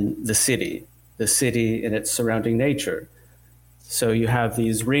and the city and its surrounding nature. So you have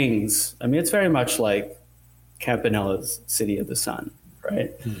these rings. I mean, it's very much like Campanella's City of the Sun,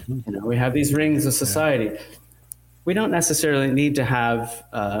 right? Mm-hmm. We have these rings of society. Yeah. We don't necessarily need to have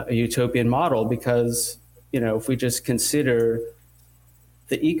a utopian model because, if we just consider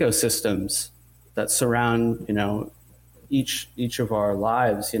the ecosystems that surround, each of our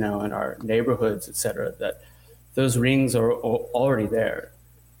lives, in our neighborhoods, et cetera, that those rings are already there.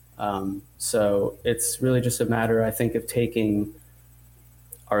 So it's really just a matter, I think, of taking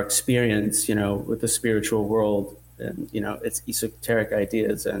our experience, with the spiritual world and, its esoteric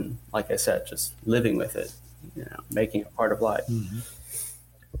ideas. And like I said, just living with it, making it part of life. Mm-hmm.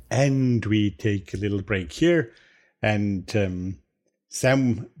 And we take a little break here. And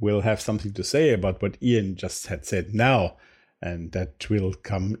Sam will have something to say about what Ian just had said now. And that will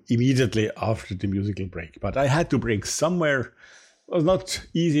come immediately after the musical break. But I had to break somewhere. It was not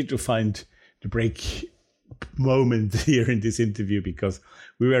easy to find the break moment here in this interview because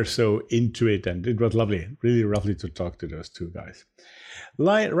we were so into it, and it was lovely, really lovely to talk to those two guys.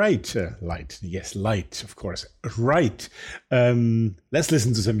 Light, of course. Right. Let's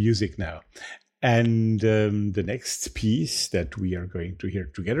listen to some music now. And the next piece that we are going to hear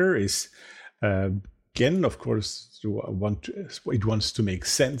together is, again, of course, it wants to make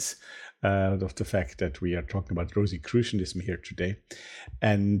sense of the fact that we are talking about Rosicrucianism here today.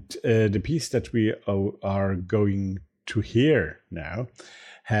 And the piece that we are going to hear now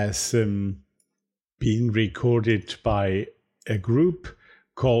has been recorded by a group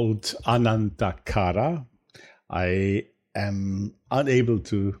called Anantakara. I am unable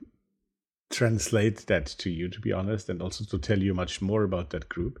to translate that to you, to be honest, and also to tell you much more about that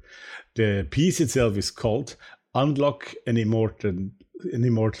group. The piece itself is called Unlock an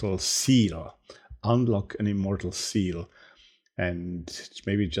Immortal Seal. Unlock an Immortal Seal. And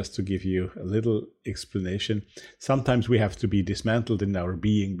maybe just to give you a little explanation, sometimes we have to be dismantled in our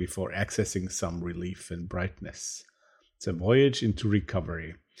being before accessing some relief and brightness. It's a voyage into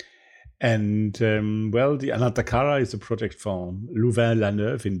recovery. And, the Anantakara is a project from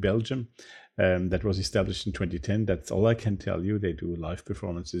Louvain-la-Neuve in Belgium that was established in 2010. That's all I can tell you. They do live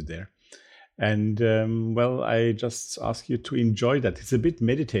performances there. And, I just ask you to enjoy that. It's a bit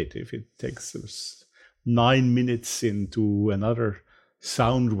meditative. It takes us 9 minutes into another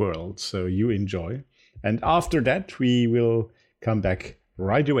sound world, so you enjoy. And after that, we will come back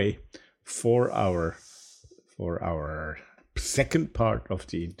right away for our second part of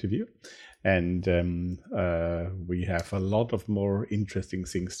the interview. And we have a lot of more interesting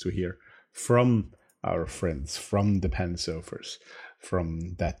things to hear from our friends, from the Pansurfers,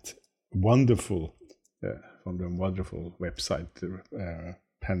 from that wonderful website,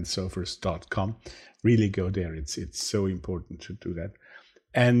 pansurfers.com. Really go there. It's so important to do that.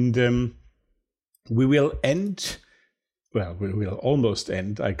 And we will almost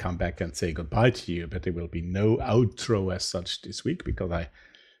end. I come back and say goodbye to you, but there will be no outro as such this week because I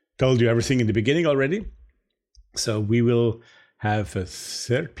told you everything in the beginning already. So we will have a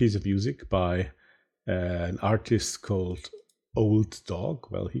third piece of music by an artist called Old Dog.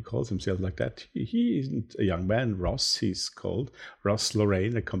 Well, he calls himself like that. He isn't a young man. Ross, he's called Ross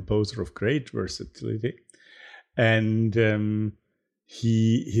Lorraine, a composer of great versatility. And the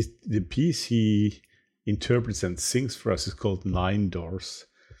piece he interprets and sings for us is called Nine Doors.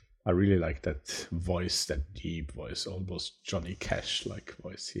 I really like that voice, that deep voice, almost Johnny Cash-like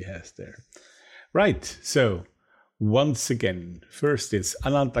voice he has there. Right, so once again. First it's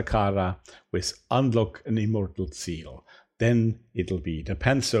Anantakara with Unlock an Immortal Seal. Then it'll be the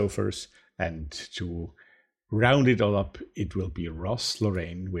Pantsofers, and to round it all up, it will be Ross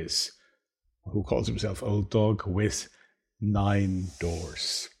Lorraine with, who calls himself Old Dog, with 9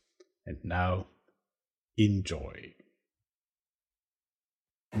 Doors. And now, enjoy.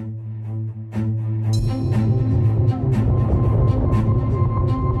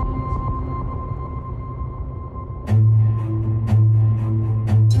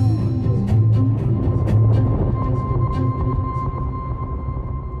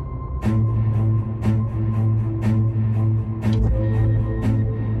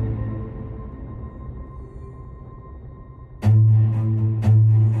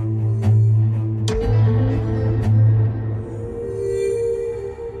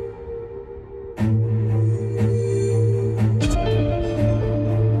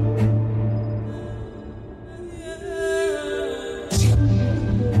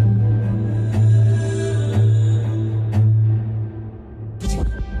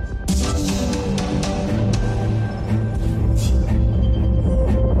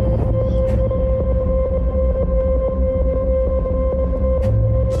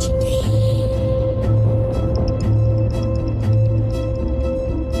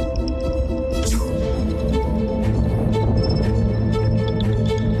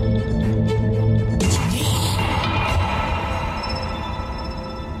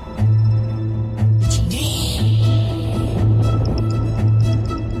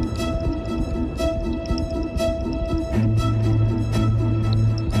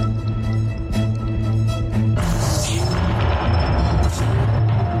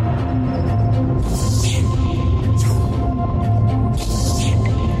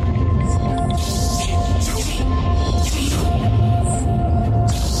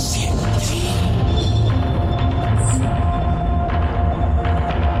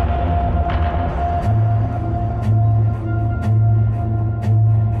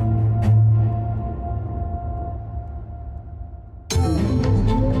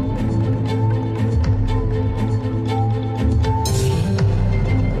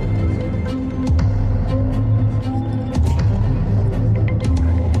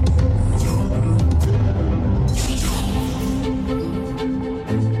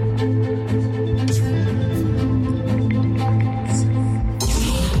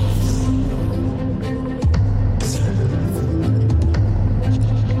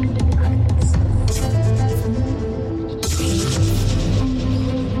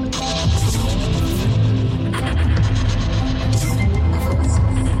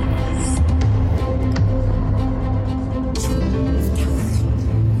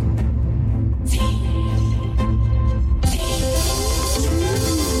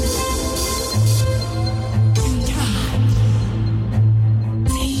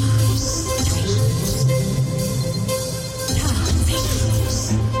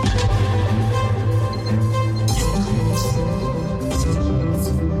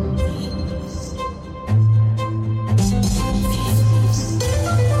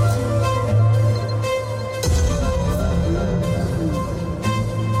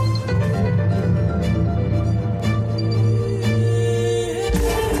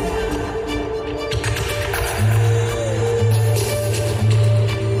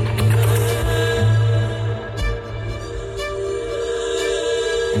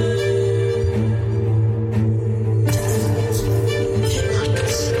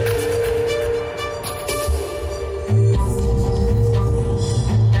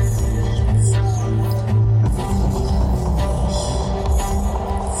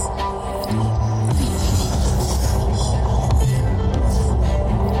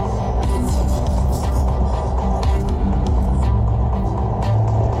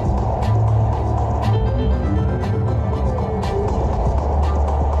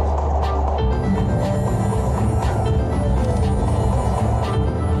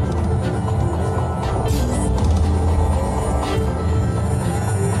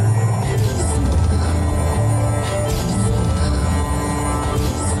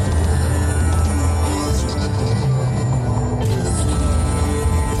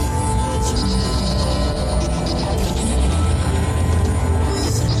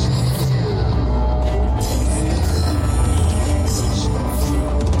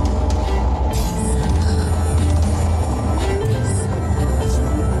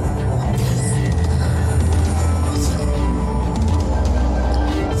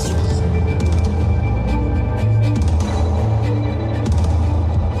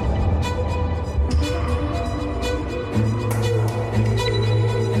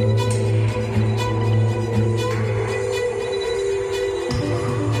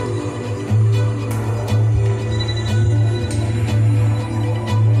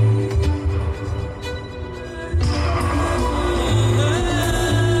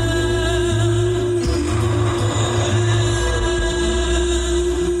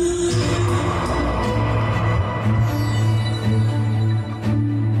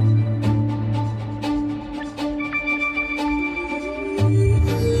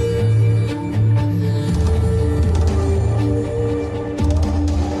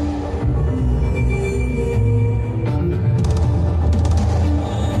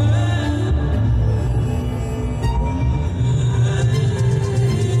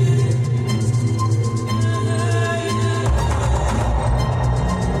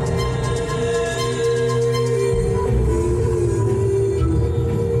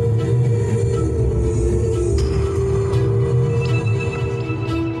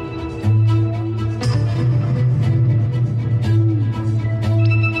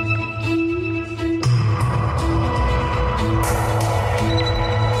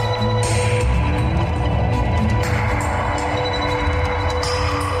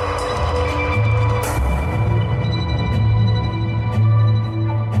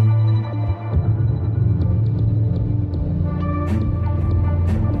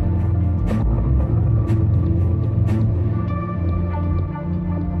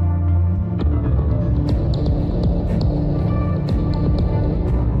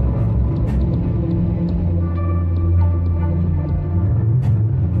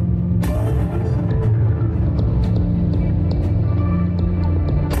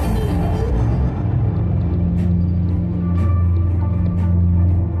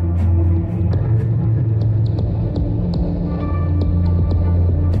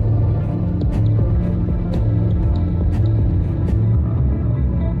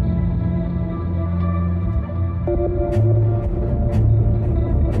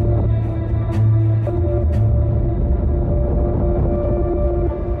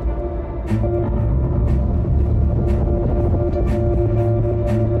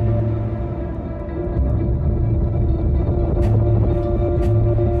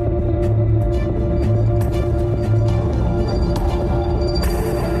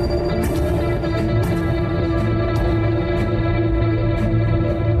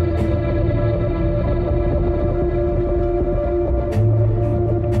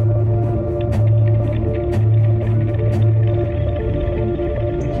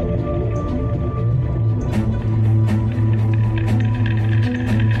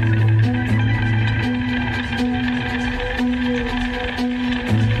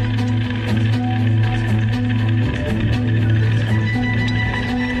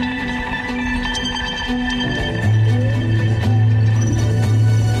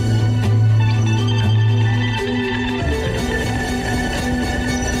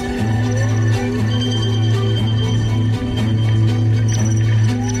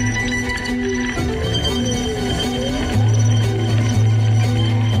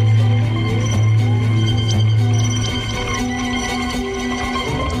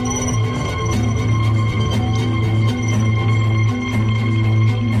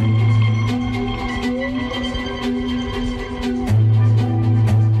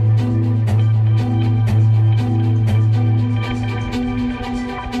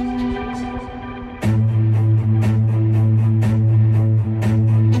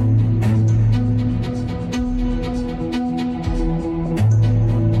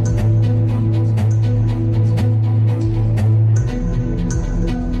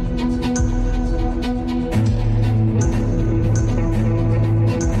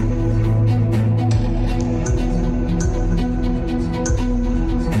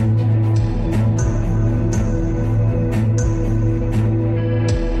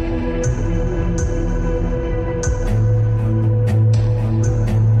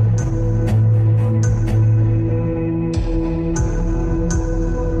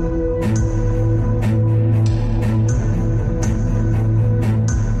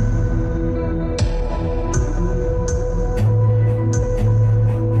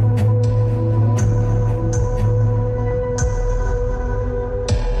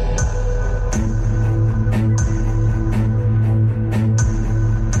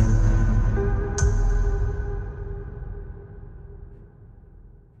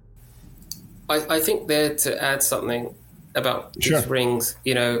 I think there to add something about these rings,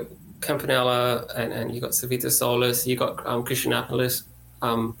 you know, Campanella and you got Civitas Solis, you got Christianopolis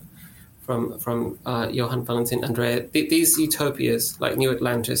from Johann Valentin Andrea. These utopias, like New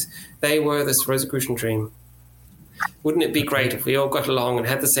Atlantis, they were this Rosicrucian dream. Wouldn't it be great if we all got along and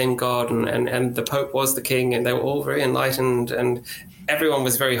had the same God and the Pope was the king and they were all very enlightened and everyone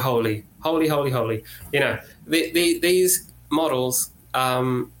was very holy, holy, holy, holy. You know, these models,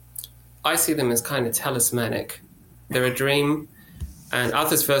 I see them as kind of talismanic. They're a dream. And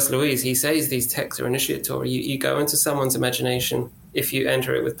Arthur's First Louise, he says these texts are initiatory. You go into someone's imagination if you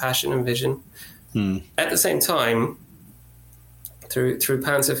enter it with passion and vision. At the same time, through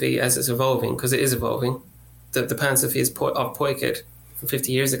Pansophy as it's evolving, because it is evolving, the Pansophy of Poiket from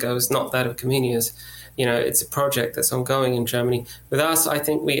 50 years ago is not that of Comenius. You know, it's a project that's ongoing in Germany. With us, I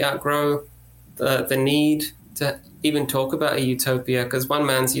think we outgrow the need to even talk about a utopia, because one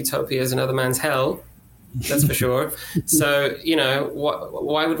man's utopia is another man's hell. That's for sure. So, you know,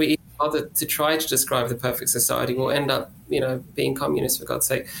 why would we even bother to try to describe the perfect society? We'll end up, you know, being communists, for God's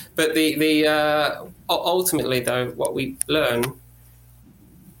sake. But ultimately, though, what we learn,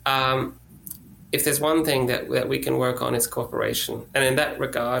 if there's one thing that we can work on, is cooperation. And in that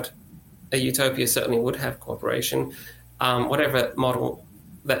regard, a utopia certainly would have cooperation, whatever model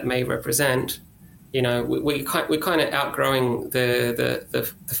that may represent. You know, we're kind of outgrowing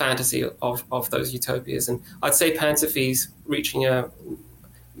the fantasy of those utopias. And I'd say Pansophy's reaching a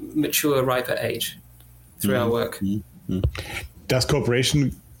mature, riper age through our work. Mm-hmm. Does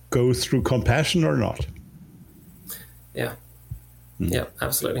cooperation go through compassion or not? Yeah. Yeah,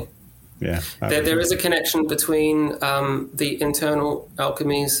 absolutely. Yeah. There is a connection between the internal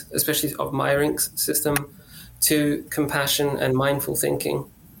alchemies, especially of Meyrink's system, to compassion and mindful thinking.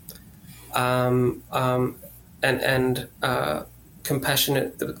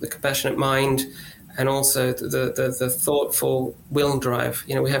 Compassionate, the compassionate mind, and also the thoughtful will drive.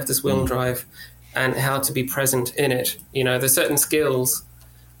 You know, we have this will drive, and how to be present in it. You know, there's certain skills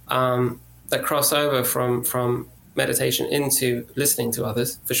that cross over from meditation into listening to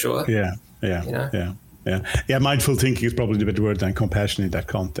others, for sure. Yeah. You know? Yeah. Mindful thinking is probably the better word than compassion in that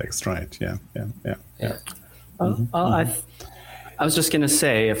context, right? Yeah. I was just going to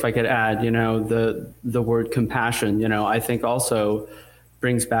say, if I could add, the word compassion, I think also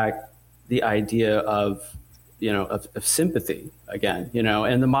brings back the idea of sympathy again,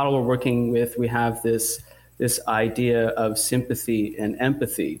 and the model we're working with, we have this idea of sympathy and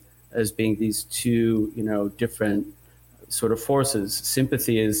empathy as being these two, different sort of forces.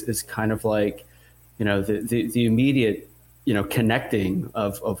 Sympathy is kind of like, the immediate, connecting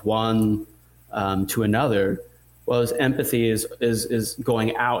of one to another. Whereas empathy is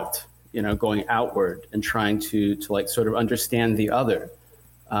going out, going outward and trying to like sort of understand the other.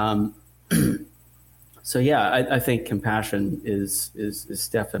 So yeah, I think compassion is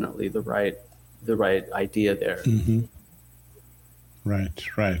definitely the right idea there. Mm-hmm. Right.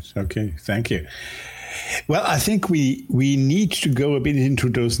 Okay, thank you. Well, I think we need to go a bit into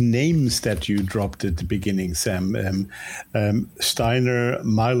those names that you dropped at the beginning, Sam. Steiner,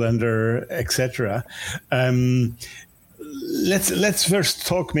 Mailander, etc. Let's first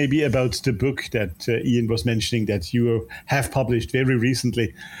talk maybe about the book that Ian was mentioning that you have published very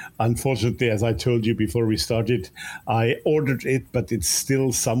recently. Unfortunately, as I told you before we started, I ordered it, but it's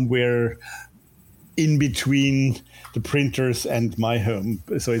still somewhere in between the printers and my home,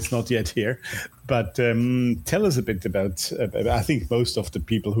 so it's not yet here. But tell us a bit about, I think most of the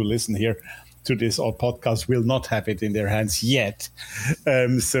people who listen here to this podcast will not have it in their hands yet.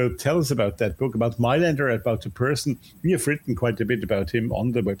 So tell us about that book, about Mailander, about the person. We have written quite a bit about him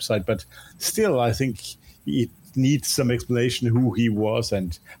on the website, but still, I think it needs some explanation who he was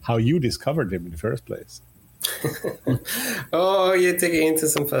and how you discovered him in the first place. Oh, you're digging into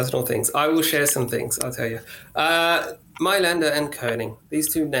some personal things. I will share some things, I'll tell you. Mailander and Koenig,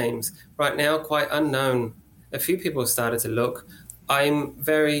 these two names, right now quite unknown. A few people have started to look. I'm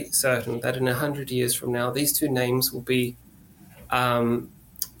very certain that in 100 years from now, these two names will be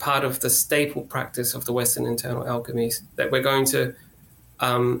part of the staple practice of the Western internal alchemies, that we're going to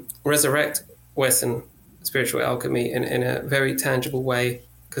resurrect Western spiritual alchemy in a very tangible way,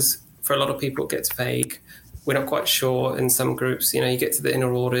 because for a lot of people it gets vague. We're not quite sure in some groups. You get to the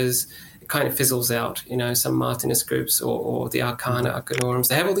inner orders, it kind of fizzles out. Some Martinist groups or the Arcana, Arcanorums,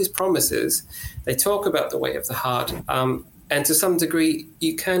 they have all these promises. They talk about the way of the heart. And to some degree,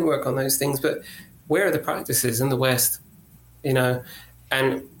 you can work on those things. But where are the practices in the West? And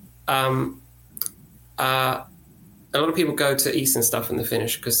a lot of people go to Eastern stuff in the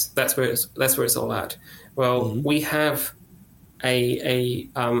Finnish because that's where it's all at. Well, we have a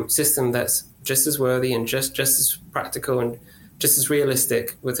system that's just as worthy and just as practical and just as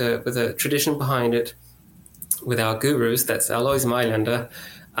realistic, with a tradition behind it, with our gurus, that's Alois Mailander,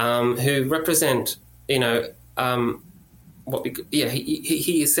 who represent, he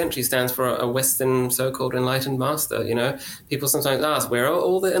essentially stands for a Western so-called enlightened master. People sometimes ask, where are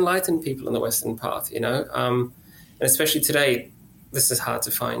all the enlightened people in the Western path? And especially today, this is hard to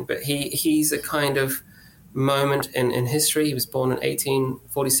find. But he's a kind of moment in history. He was born in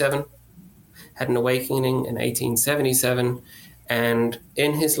 1847. Had an awakening in 1877, and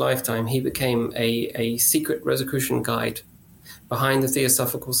in his lifetime he became a secret Rosicrucian guide behind the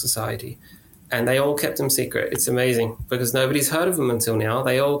Theosophical Society, and they all kept him secret. It's amazing because nobody's heard of him until now.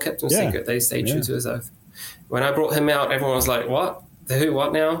 They all kept him secret. They stayed true to his oath. When I brought him out, everyone was like, what? The who?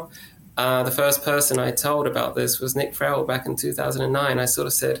 What now? The first person I told about this was Nick Farrell back in 2009. I sort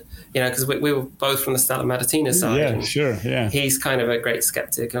of said, because we were both from the Stella Matutina side. Yeah, sure, yeah. He's kind of a great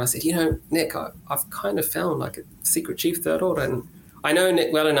skeptic. And I said, Nick, I've kind of found like a secret chief third order. And I know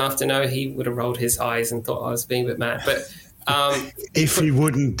Nick well enough to know he would have rolled his eyes and thought I was being a bit mad. But if he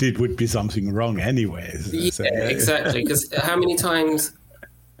wouldn't, it would be something wrong anyways. Yeah, exactly. Because how many times,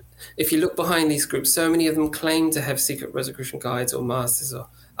 if you look behind these groups, so many of them claim to have secret Rosicrucian guides or masters or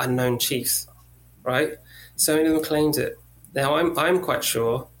unknown chiefs, right? So many of them claimed it. Now, I'm quite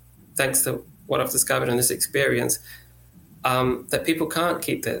sure, thanks to what I've discovered in this experience, that people can't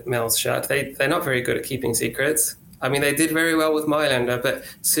keep their mouths shut. They're not very good at keeping secrets. I mean, they did very well with Mailander, but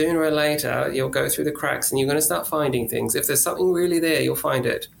sooner or later, you'll go through the cracks and you're going to start finding things. If there's something really there, you'll find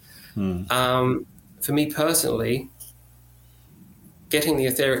it. For me personally, getting the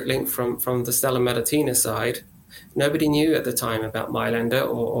etheric link from the Stella Matutina side, nobody knew at the time about Mailander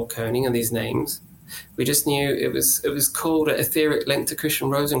or Koenig and these names. We just knew it was called an etheric link to Christian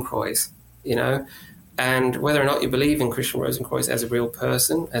Rosenkreuz, and whether or not you believe in Christian Rosenkreuz as a real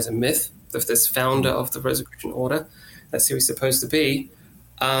person, as a myth, of this founder of the Rosicrucian order, that's who he's supposed to be.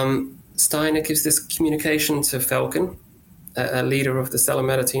 Steiner gives this communication to Falcon, a leader of the Stella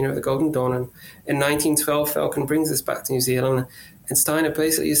Matutina of the Golden Dawn, and in 1912 Falcon brings this back to New Zealand, and Steiner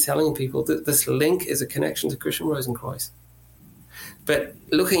basically is telling people that this link is a connection to Christian Rosenkreuz. But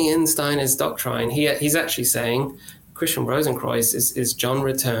looking in Steiner's doctrine, he's actually saying Christian Rosenkreuz is John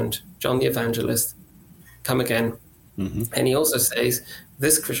returned, John the Evangelist, come again. Mm-hmm. And he also says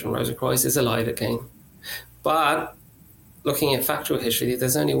this Christian Rosenkreuz is alive again. But looking at factual history,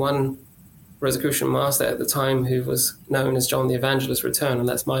 there's only one Rosicrucian master at the time who was known as John the Evangelist's return, and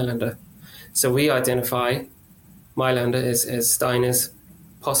that's Mailander. So we identify Mailander as Steiner's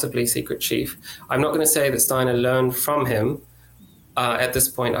possibly secret chief. I'm not going to say that Steiner learned from him. At this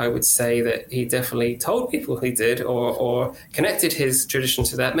point, I would say that he definitely told people he did or connected his tradition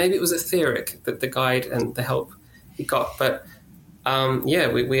to that. Maybe it was etheric, that the guide and the help he got. But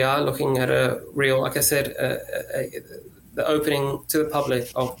we are looking at a real, like I said, the opening to the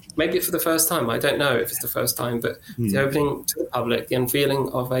public of, maybe for the first time, I don't know if it's the first time, but the opening to the public, the unveiling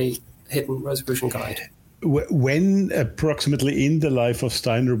of a hidden Rosicrucian guide. When approximately in the life of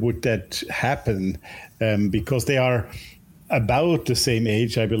Steiner would that happen? Because they are about the same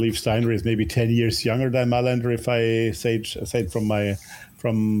age. I believe Steiner is maybe 10 years younger than Mailander, if I say it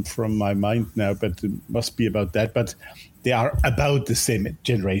from my mind now, but it must be about that. But they are about the same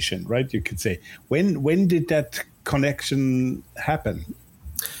generation, right? You could say. When did that connection happen?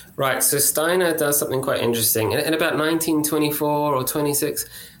 Right. So Steiner does something quite interesting. In about 1924 or 26,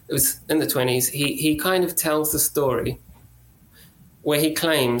 it was in the 20s, he kind of tells the story where he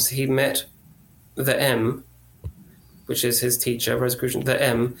claims he met the M, which is his teacher, Rosicrucian, the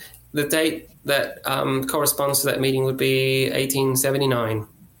M. The date that corresponds to that meeting would be 1879.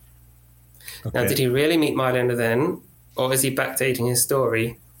 Okay. Now, did he really meet Mailander then, or is he backdating his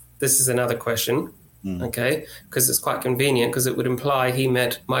story? This is another question, okay? Because it's quite convenient, because it would imply he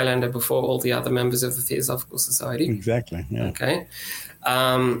met Mailander before all the other members of the Theosophical Society. Exactly, yeah. Okay.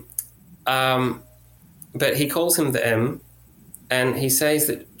 But he calls him the M, and he says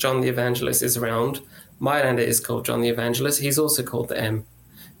that John the Evangelist is around. Mailander is called John the Evangelist. He's also called the M.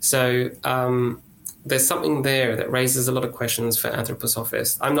 So there's something there that raises a lot of questions for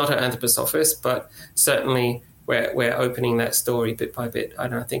anthroposophists. I'm not an anthroposophist, but certainly we're opening that story bit by bit.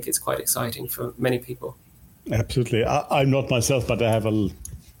 And I think it's quite exciting for many people. Absolutely. I'm not myself, but I have a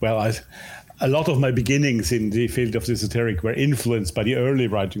lot of my beginnings in the field of the esoteric were influenced by the early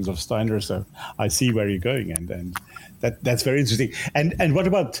writings of Steiner. So I see where you're going, and that's very interesting. And what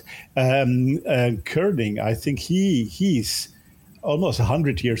about Koenig? I think he's almost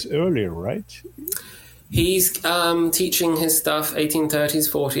 100 years earlier, right? He's teaching his stuff 1830s,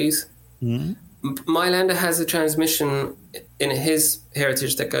 40s. Mm-hmm. Mailander has a transmission in his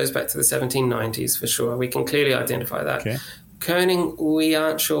heritage that goes back to the 1790s for sure. We can clearly identify that. Okay. Koenig, we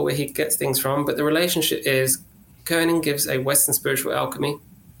aren't sure where he gets things from, but the relationship is Koenig gives a Western spiritual alchemy,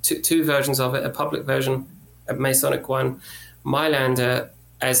 two versions of it, a public version, a Masonic one. Mailander,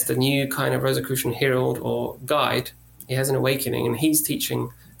 as the new kind of Rosicrucian herald or guide, he has an awakening, and he's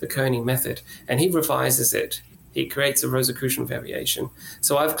teaching the Koenig method, and he revises it. He creates a Rosicrucian variation.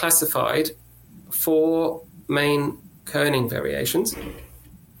 So I've classified 4 main Koenig variations,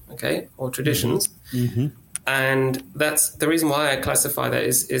 okay, or traditions. Mm-hmm. And that's the reason why I classify that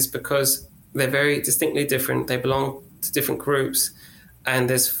is because they're very distinctly different. They belong to different groups, and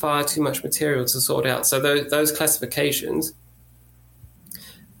there's far too much material to sort out. So those classifications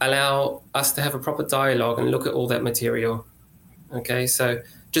allow us to have a proper dialogue and look at all that material. Okay, so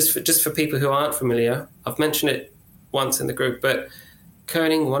just for people who aren't familiar, I've mentioned it once in the group, but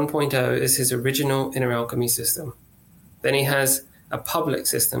Koenig 1.0 is his original inner alchemy system. Then he has a public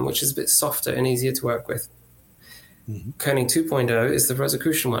system, which is a bit softer and easier to work with. Mm-hmm. Koenig 2.0 is the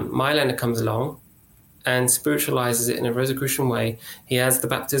Rosicrucian one. Mailander comes along and spiritualizes it in a Rosicrucian way. He has the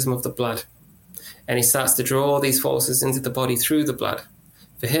baptism of the blood, and he starts to draw these forces into the body through the blood.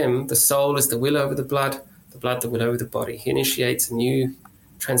 For him, the soul is the will over the blood the will over the body. He initiates a new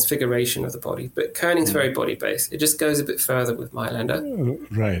transfiguration of the body. But Koenig's very body-based. It just goes a bit further with Mailander.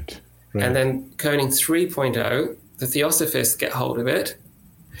 Right. And then Koenig 3.0, the Theosophists get hold of it.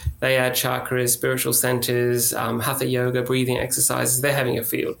 They add chakras, spiritual centers, hatha yoga, breathing exercises. They're having a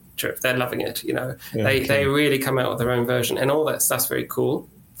field trip. They're loving it, you know. Yeah, they really come out with their own version, and all that stuff's very cool.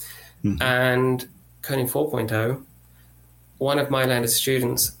 Mm-hmm. And Koenig 4.0, one of Mailander's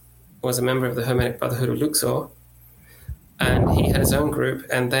students was a member of the Hermetic Brotherhood of Luxor, and he had his own group,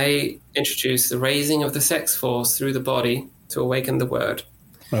 and they introduced the raising of the sex force through the body to awaken the word.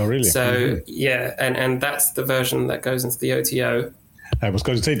 Oh, really? So, yeah, and that's the version that goes into the OTO. I was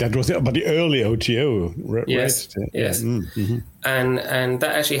going to say that was about the early OTO, right? Yes, yes. Mm-hmm. And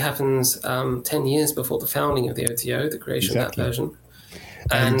that actually happens 10 years before the founding of the OTO, the creation of that version.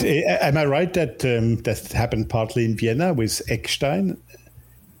 And am I right that that happened partly in Vienna with Eckstein?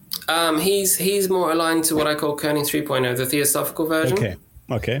 He's more aligned to what I call Koenig 3.0, the theosophical version.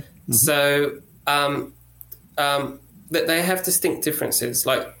 Okay. Mm-hmm. So that they have distinct differences.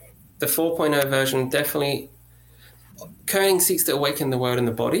 Like the 4.0 version, definitely Koenig seeks to awaken the world and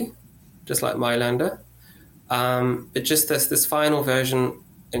the body, just like Mailander. But just this final version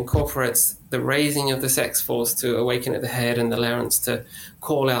incorporates the raising of the sex force to awaken at the head and the larynx to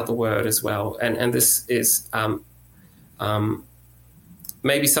call out the word as well. And this is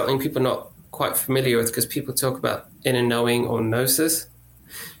maybe something people are not quite familiar with, because people talk about inner knowing or gnosis,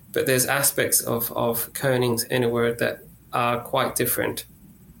 but there's aspects of Koenig's inner word that are quite different,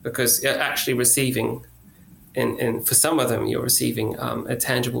 because you're actually receiving, for some of them, you're receiving a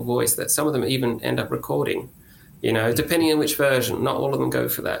tangible voice that some of them even end up recording, depending on which version. Not all of them go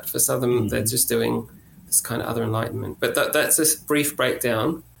for that. For some of them, they're just doing this kind of other enlightenment. But that's this brief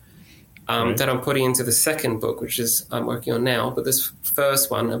breakdown that I'm putting into the second book, which is I'm working on now. But this first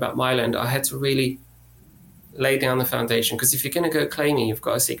one about Mailander, I had to really lay down the foundation, because if you're going to go claiming you've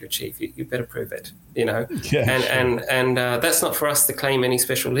got a secret chief, you better prove it, Yeah, and that's not for us to claim any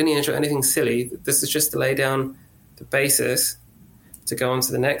special lineage or anything silly. This is just to lay down the basis to go on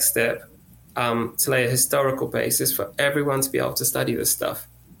to the next step, to lay a historical basis for everyone to be able to study this stuff.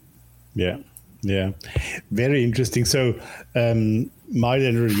 Yeah, very interesting. So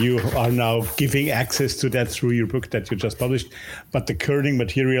Mailander, you are now giving access to that through your book that you just published, but the Koenig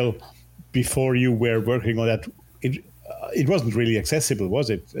material before you were working on that, it wasn't really accessible, was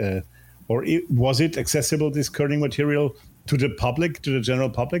it? Was it accessible, this Koenig material, to the public, to the general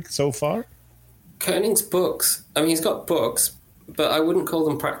public so far? Koenig's books, he's got books, but I wouldn't call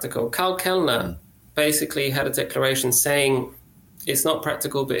them practical. Karl Kellner basically had a declaration saying it's not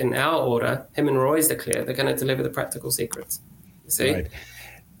practical, but in our order, him and Roy's declare they're going to deliver the practical secrets. You see?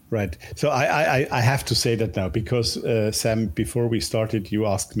 Right. So I have to say that now, because Sam, before we started, you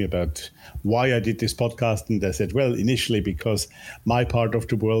asked me about why I did this podcast, and I said, well, initially because my part of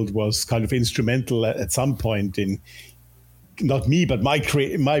the world was kind of instrumental at some point in, not me, but my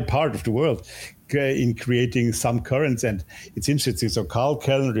part of the world in creating some currents. And it's interesting. So Karl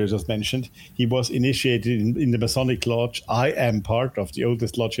Kellner, you just mentioned, he was initiated in the Masonic Lodge. I am part of the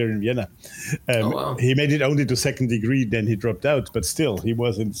oldest lodge here in Vienna. Wow. He made it only to second degree, then he dropped out, but still he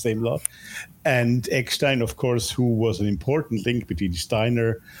was in the same lodge. And Eckstein, of course, who was an important link between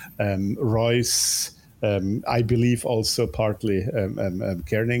Steiner, Royce, I believe also partly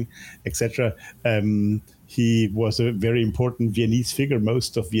Koenig, etc. He was a very important Viennese figure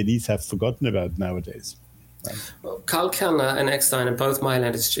most of Viennese have forgotten about nowadays. Right. Well, Karl Kellner and Eckstein are both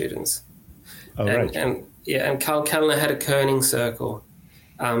Mailander students. Right. And Karl Kellner had a Koenig circle.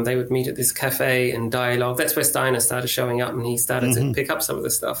 They would meet at this cafe and dialogue. That's where Steiner started showing up, and he started to pick up some of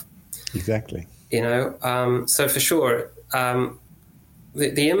the stuff. Exactly. So for sure,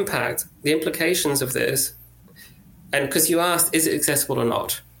 the impact, the implications of this, and because you asked, is it accessible or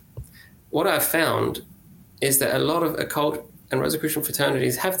not? What I've found is that a lot of occult and Rosicrucian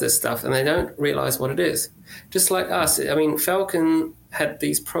fraternities have this stuff, and they don't realize what it is. Just like us. Falcon had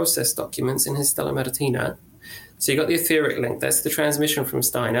these process documents in his Stella Matutina. So you got the etheric link. That's the transmission from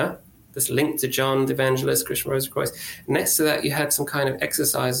Steiner. This link to John the Evangelist, Christian Rosicrucian. Next to that, you had some kind of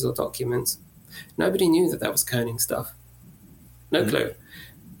exercises or documents. Nobody knew that was Koenig stuff. No clue.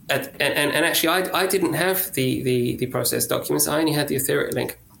 And actually, I didn't have the process documents. I only had the etheric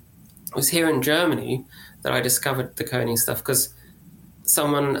link. It was here in Germany that I discovered the Koenig stuff, because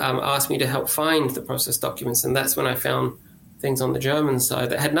someone asked me to help find the process documents, and that's when I found things on the German side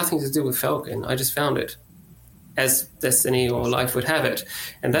that had nothing to do with Falcon. I just found it as destiny or life would have it,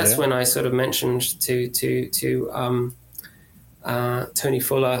 and that's when I sort of mentioned to Tony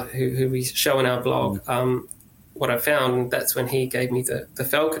Fuller, who we show in our blog, what I found, and that's when he gave me the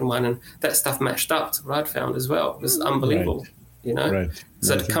Falcon one, and that stuff matched up to what I'd found as well. It was unbelievable. Right.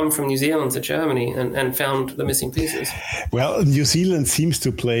 So to come from New Zealand to Germany and found the missing pieces. Well, New Zealand seems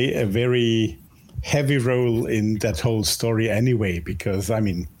to play a very heavy role in that whole story anyway, because, I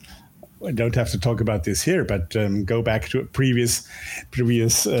don't have to talk about this here, but go back to previous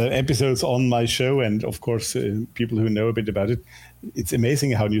episodes on my show, and of course, people who know a bit about it. It's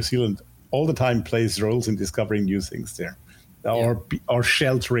amazing how New Zealand all the time plays roles in discovering new things there, or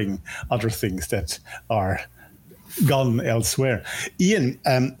sheltering other things that are gone elsewhere. Ian,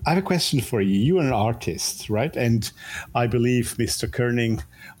 I have a question for you. You're an artist, right? And I believe Mr. Koenig,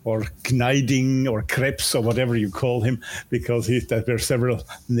 or Kneiding, or Krebs, or whatever you call him, because there were several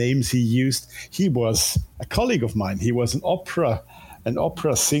names he used. He was a colleague of mine. He was an opera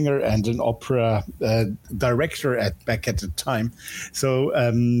singer and an opera director back at the time. So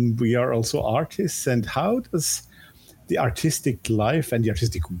we are also artists. And how does the artistic life and the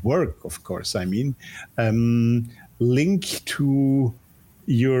artistic work, of course, I mean, link to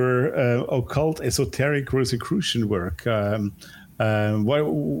your occult, esoteric Rosicrucian work. How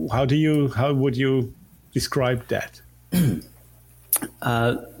would you describe that? The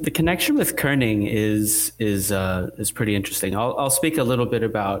connection with Koerning is pretty interesting. I'll speak a little bit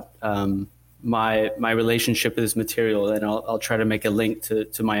about my relationship with his material, and I'll try to make a link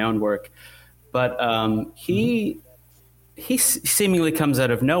to my own work. But he seemingly comes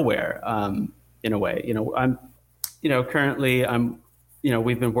out of nowhere in a way. Currently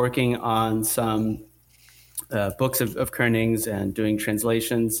we've been working on some books of Koerning's and doing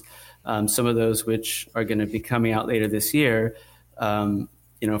translations. Some of those which are going to be coming out later this year.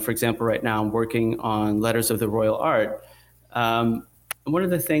 For example, right now I'm working on Letters of the Royal Art. One of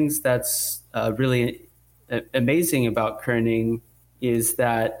the things that's really amazing about Koerning is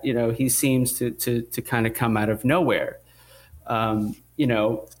that, he seems to kind of come out of nowhere.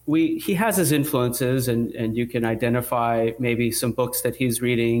 He has his influences, and you can identify maybe some books that he's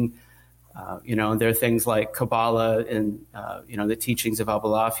reading. And there are things like Kabbalah and, the teachings of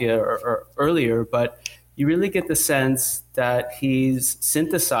Abulafia or earlier, but you really get the sense that he's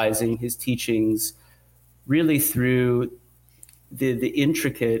synthesizing his teachings really through the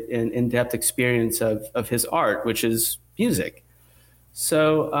intricate and in-depth experience of his art, which is music.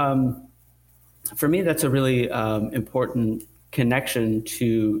 So for me, that's a really important connection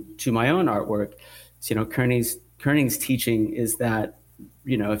to my own artwork. So, Koerning's teaching is that,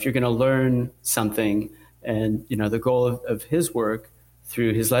 if you're going to learn something, and, the goal of his work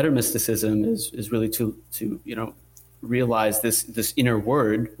through his letter mysticism is really to realize this inner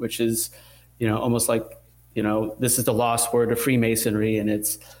word, which is, almost like, this is the lost word of Freemasonry, and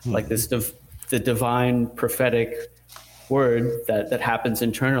it's like this the divine prophetic word that happens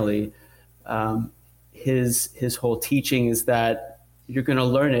internally. His whole teaching is that you're going to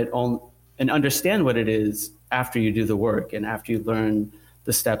learn it and understand what it is after you do the work and after you learn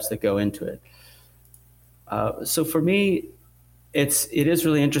the steps that go into it. So for me, it is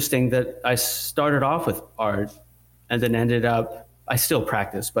really interesting that I started off with art and then I still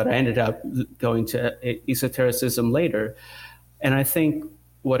practice, but I ended up going to esotericism later. And I think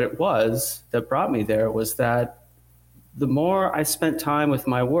what it was that brought me there was that the more I spent time with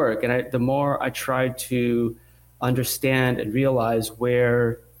my work, and the more I tried to understand and realize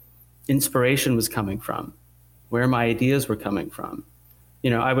where inspiration was coming from, where my ideas were coming from.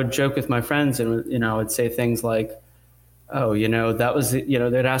 I would joke with my friends and, I would say things like, oh, that was,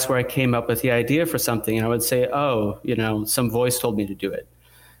 they'd ask where I came up with the idea for something. And I would say, oh, some voice told me to do it.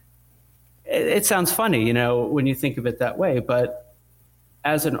 It sounds funny, when you think of it that way. But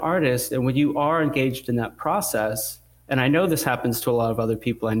as an artist, and when you are engaged in that process, and I know this happens to a lot of other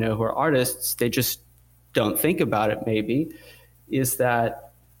people I know who are artists, they just don't think about it maybe, is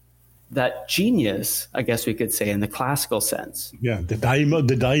that genius, I guess we could say, in the classical sense. Yeah, the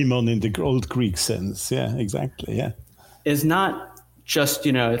daimon in the old Greek sense. Yeah, exactly. Yeah, is not just,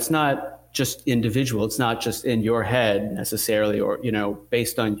 it's not just individual. It's not just in your head necessarily, or,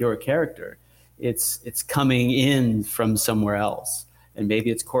 based on your character. It's coming in from somewhere else, and maybe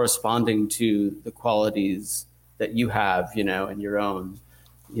it's corresponding to the qualities that you have, in your own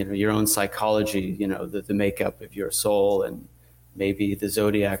psychology, the makeup of your soul, and maybe the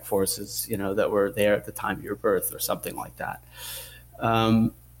zodiac forces, that were there at the time of your birth or something like that.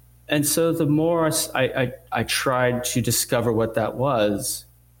 And so the more I tried to discover what that was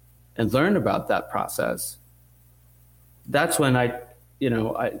and learn about that process, that's when I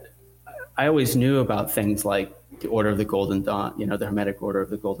always knew about things like the Order of the Golden Dawn, the Hermetic Order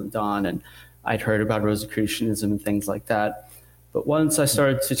of the Golden Dawn, and I'd heard about Rosicrucianism and things like that. But once I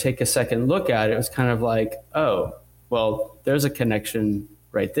started to take a second look at it, it was kind of like, oh, well, there's a connection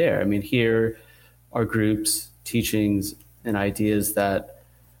right there. I mean, here are groups, teachings, and ideas that,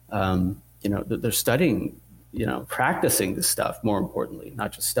 they're studying, practicing this stuff, more importantly,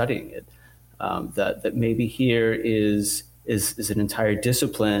 not just studying it. That maybe here is an entire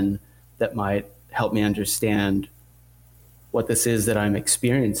discipline that might help me understand what this is that I'm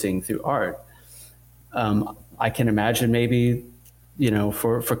experiencing through art. I can imagine maybe,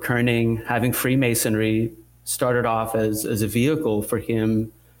 for Koerning, having Freemasonry started off as a vehicle for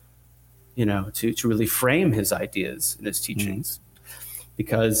him, to really frame his ideas and his teachings,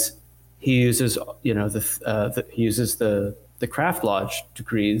 because he uses, he uses the Craft Lodge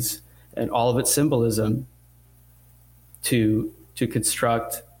degrees and all of its symbolism to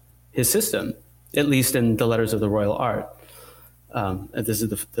construct his system, at least in the Letters of the Royal Art. And this is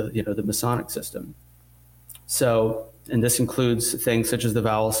the Masonic system. So, and this includes things such as the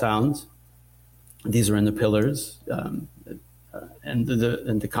vowel sounds, These are in the pillars and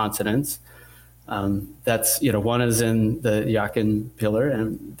the consonants. That's, one is in the Yakin pillar,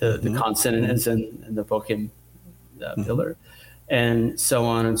 and the consonant is in the Bokim pillar, and so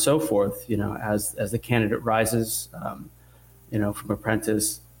on and so forth. As the candidate rises, from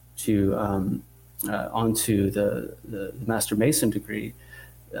apprentice to onto the Master Mason degree,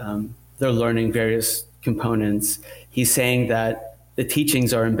 they're learning various components. He's saying that the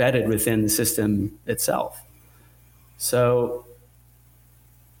teachings are embedded within the system itself. So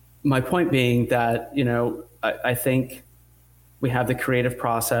my point being that, I think we have the creative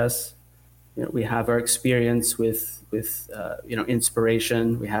process, we have our experience with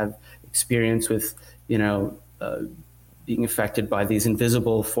inspiration, we have experience with, being affected by these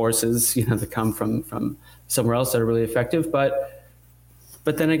invisible forces, that come from somewhere else that are really effective. But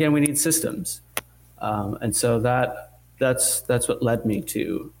then again, we need systems. And so that's what led me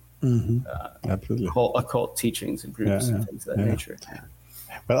to occult teachings and groups and things of that nature. Yeah.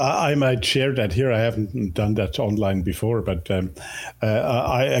 Well, I might share that here. I haven't done that online before, but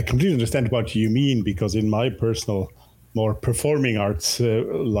I completely understand what you mean, because in my personal, more performing arts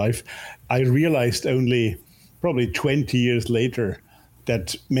life, I realized only probably 20 years later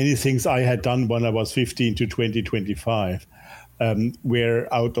that many things I had done when I was 15 to 20, 25 were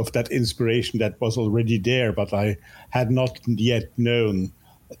out of that inspiration that was already there, but I had not yet known,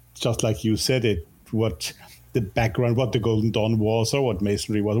 just like you said it, what the background, what the Golden Dawn was, or what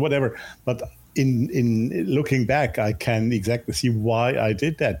Masonry was, whatever. But in looking back, I can exactly see why I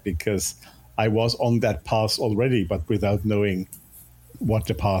did that, because I was on that path already, but without knowing what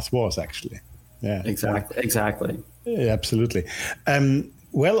the path was actually. Yeah, exactly. Yeah, absolutely. Sam,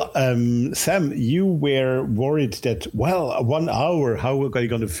 you were worried that, 1 hour, how are you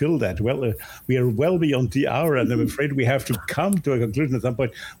going to fill that? Well, we are well beyond the hour, and I'm afraid we have to come to a conclusion at some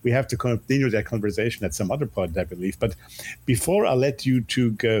point. We have to continue that conversation at some other point, I believe. But before I let you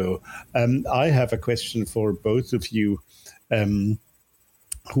two go, I have a question for both of you.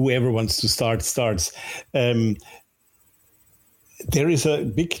 Whoever wants to start, starts. There is a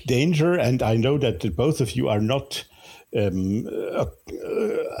big danger, and I know that both of you are not in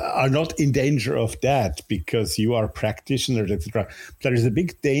danger of that, because you are practitioners, etc. There is a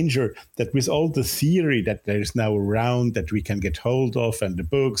big danger that with all the theory that there is now around that we can get hold of, and the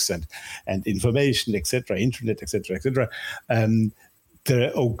books and information, etc., internet, etc.,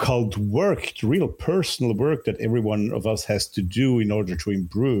 the occult work, the real personal work that every one of us has to do in order to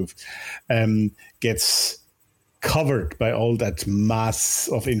improve, gets covered by all that mass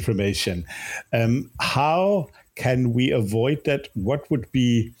of information. How can we avoid that? What would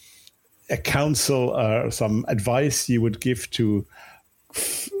be a counsel or some advice you would give to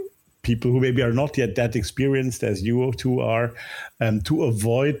people who maybe are not yet that experienced as you two are, to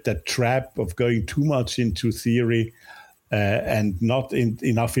avoid that trap of going too much into theory and not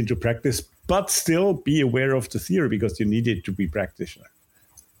enough into practice, but still be aware of the theory because you need it to be practitioner?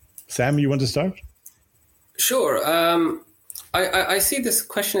 Sam, you want to start? Sure. I see this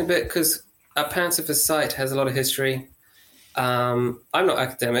question a bit because our Pacifist site has a lot of history. I'm not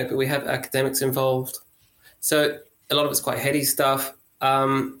academic, but we have academics involved. So a lot of it's quite heady stuff.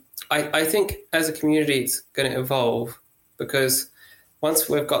 I think as a community, it's going to evolve, because once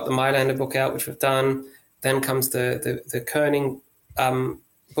we've got the Mailander book out, which we've done, then comes the Koenig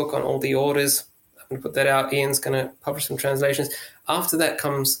book on all the orders. I'm going to put that out. Ian's going to publish some translations. After that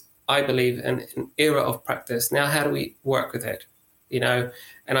comes, I believe, an era of practice. Now, how do we work with it?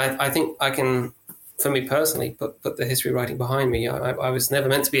 And I think I can, for me personally, put the history writing behind me. I was never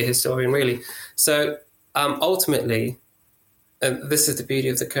meant to be a historian, really. So ultimately, this is the beauty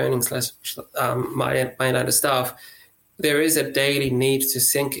of the Koenig / Mailander staff. There is a daily need to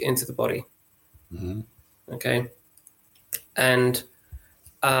sink into the body. Mm-hmm. Okay. And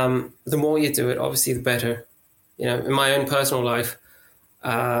the more you do it, obviously, the better. In my own personal life,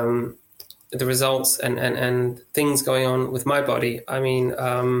 the results and things going on with my body. I mean,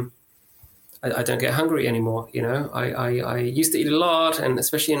 I don't get hungry anymore. I used to eat a lot, and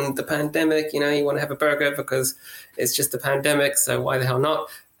especially in the pandemic, you want to have a burger because it's just the pandemic. So why the hell not?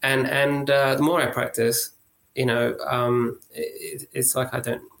 And the more I practice, it's like I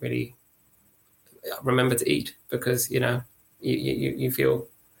don't really remember to eat because you feel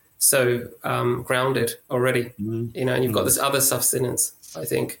so grounded already, and you've got this other sustenance, I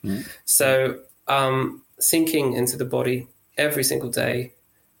think. So sinking into the body every single day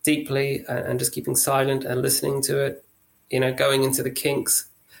deeply and just keeping silent and listening to it, going into the kinks.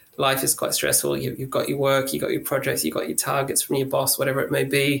 Life is quite stressful. You've got your work, you've got your projects, you've got your targets from your boss, whatever it may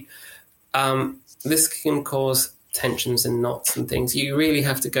be. This can cause tensions and knots and things. You really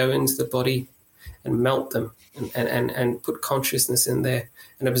have to go into the body melt them and put consciousness in there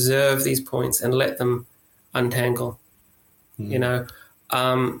and observe these points and let them untangle.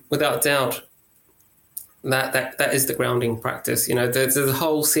 Without doubt, that is the grounding practice. There's a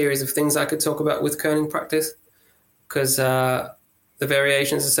whole series of things I could talk about with kerning practice, because the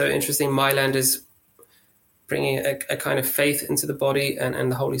variations are so interesting. Mailand is bringing a kind of faith into the body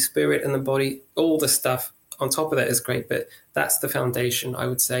and the Holy Spirit in the body. All the stuff on top of that is great, but that's the foundation, I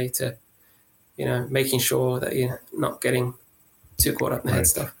would say, to making sure that you're not getting too caught up in the head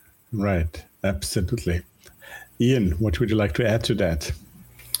stuff. Right, absolutely. Ian, what would you like to add to that?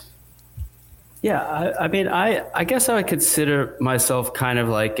 Yeah, I mean, I guess I would consider myself kind of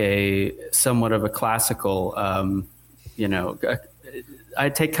like somewhat of a classical, I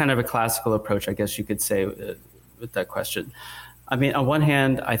take kind of a classical approach, I guess you could say, with that question. I mean, on one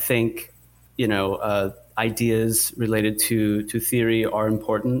hand, I think, ideas related to theory are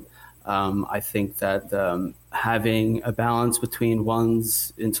important. I think that having a balance between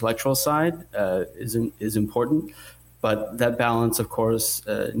one's intellectual side is important, but that balance, of course,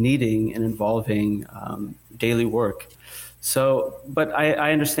 needing and involving daily work. So, but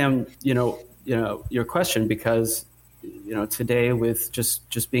I understand, your question, because today with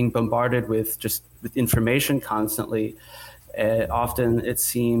just being bombarded with information constantly, often it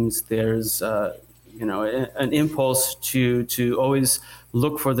seems there's an impulse to always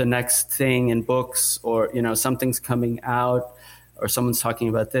look for the next thing in books, or something's coming out, or someone's talking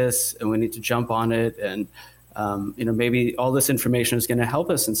about this and we need to jump on it, and maybe all this information is going to help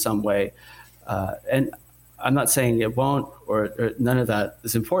us in some way, and I'm not saying it won't, or none of that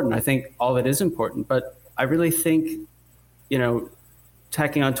is important. I think all of it is important, but I really think,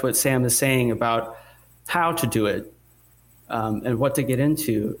 tacking on to what Sam is saying about how to do it, and what to get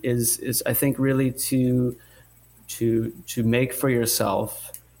into is I think really to make for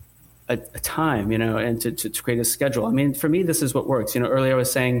yourself a time, and to create a schedule. I mean, for me, this is what works. Earlier I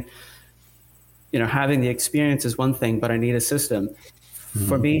was saying, having the experience is one thing, but I need a system. Mm-hmm.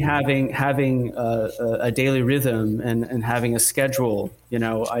 For me, having a daily rhythm and having a schedule,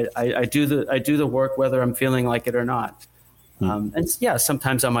 I do the work whether I'm feeling like it or not. Mm-hmm. And yeah,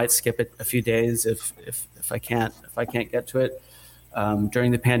 sometimes I might skip it a few days if I can't get to it.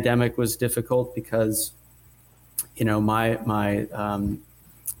 During the pandemic was difficult because, my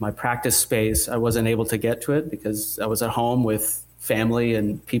practice space, I wasn't able to get to it because I was at home with family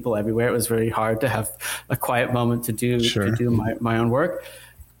and people everywhere. It was very hard to have a quiet moment to do my own work.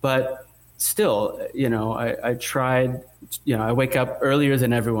 But still, I tried, I wake up earlier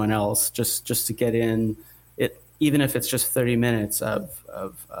than everyone else just to get in it, even if it's just 30 minutes of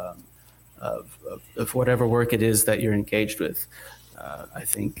whatever work it is that you're engaged with. I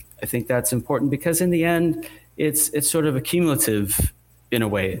think that's important because in the end, it's sort of accumulative in a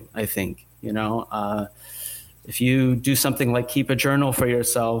way, I think, if you do something like keep a journal for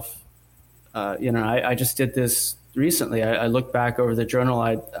yourself, I just did this recently. I looked back over the journal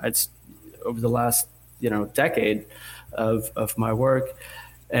I'd over the last, decade of my work,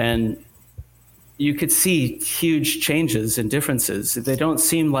 and you could see huge changes and differences. They don't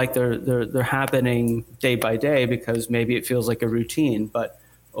seem like they're happening day by day because maybe it feels like a routine, but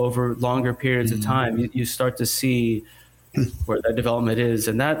over longer periods of time, you start to see where that development is.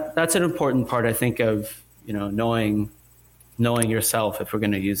 And that's an important part, I think, of, knowing yourself, if we're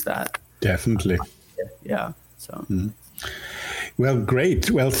going to use that. Definitely. Yeah. So. Well,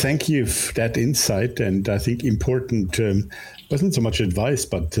 great. Well, thank you for that insight. And I think important wasn't so much advice,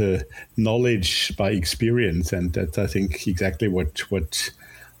 but knowledge by experience. And that's, I think, exactly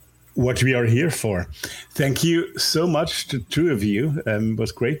what we are here for. Thank you so much to two of you. It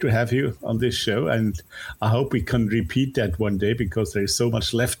was great to have you on this show. And I hope we can repeat that one day because there's so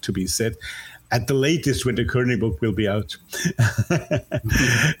much left to be said. At the latest, when the Kerning book will be out.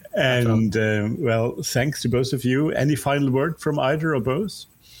 And, well, thanks to both of you. Any final word from either or both?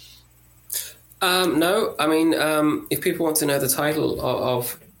 No, I mean, if people want to know the title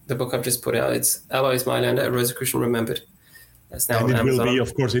of the book I've just put out, it's Alois Mailander, A Rosicrucian Remembered. That's now and on Amazon. Will be,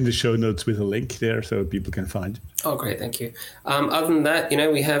 of course, in the show notes with a link there so people can find. Oh, great. Thank you. Other than that,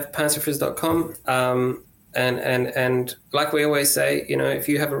 we have panzerfrizz.com. And like we always say, if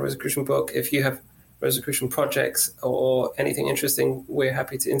you have a Rosicrucian book, if you have Rosicrucian projects or anything interesting, we're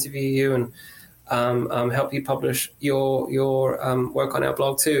happy to interview you and help you publish your work on our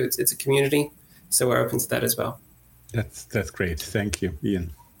blog too. It's a community, so we're open to that as well. That's great. Thank you,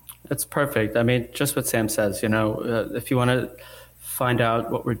 Ian. That's perfect. I mean, just what Sam says, if you want to find out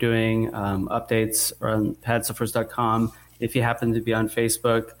what we're doing, updates are on panzerfrizz.com. If you happen to be on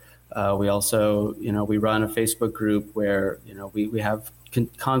Facebook, We also, we run a Facebook group where, we have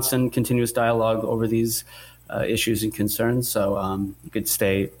constant, continuous dialogue over these issues and concerns. So you could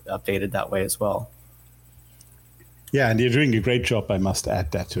stay updated that way as well. Yeah, and you're doing a great job. I must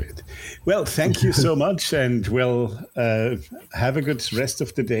add that to it. Well, thank you so much, and have a good rest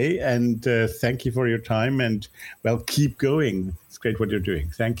of the day. And thank you for your time. And keep going. It's great what you're doing.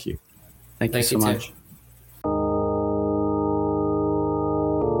 Thank you. Thank you so much.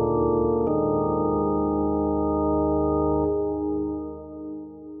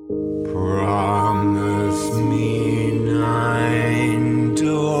 Promise me 9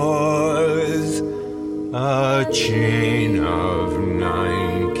 doors, a chain of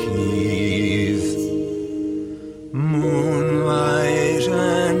 9 keys, moonlight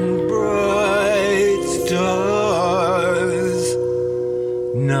and bright stars,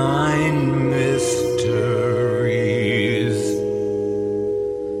 9 mysteries,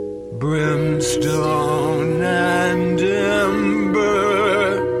 brimstone and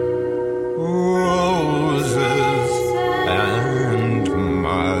ember, roses and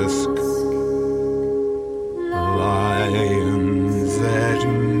musk, lions at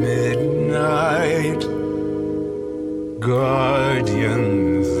midnight,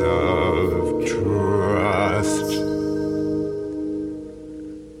 guardians of trust.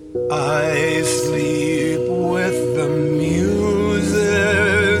 I sleep with the muses,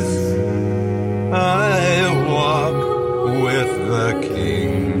 I walk with the king.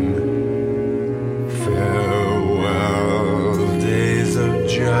 Farewell, days of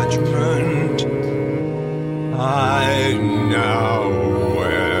judgment, I now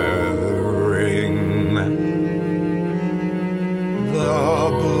wear the ring. The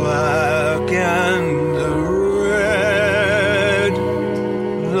black and the red,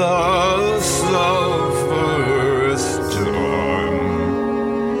 the sulphur storm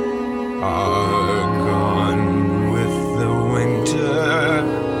are gone with the winter,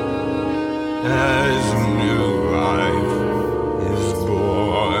 as new life is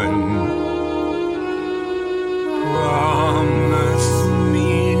born. Promise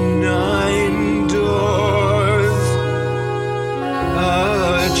me 9 doors, a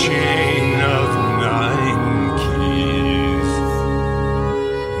chain of 9 keys,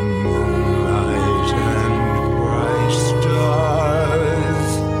 moonlight and bright stars,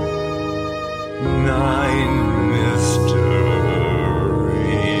 9 mysteries.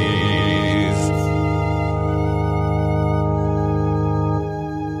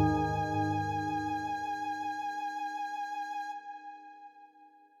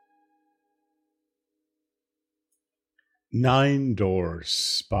 Nine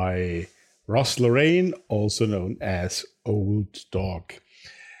Doors by Ross Lorraine, also known as Old Dog.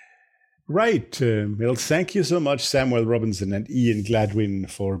 Right. Well, thank you so much, Samuel Robinson and Ian Gladwin,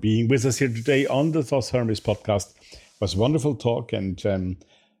 for being with us here today on the Thos Hermes podcast. It was a wonderful talk. And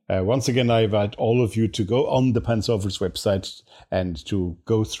once again, I invite all of you to go on the Pansoffers website and to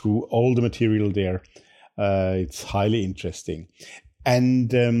go through all the material there. It's highly interesting.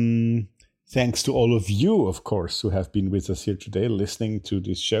 And thanks to all of you, of course, who have been with us here today listening to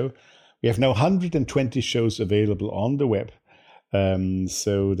this show. We have now 120 shows available on the web.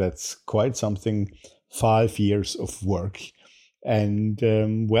 So that's quite something, 5 years of work. And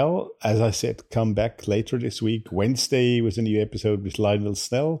as I said, come back later this week, Wednesday, with a new episode with Lionel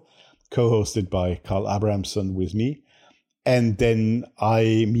Snell, co-hosted by Carl Abramson with me. And then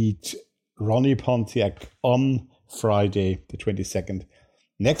I meet Ronnie Pontiac on Friday, the 22nd.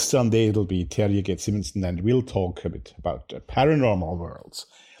 Next Sunday, it'll be Terje Gett Simonsen, and we'll talk a bit about the paranormal worlds,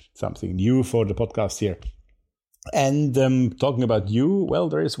 something new for the podcast here. And talking about you, well,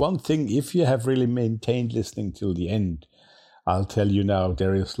 there is one thing. If you have really maintained listening till the end, I'll tell you now,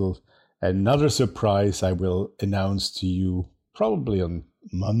 there is another surprise I will announce to you probably on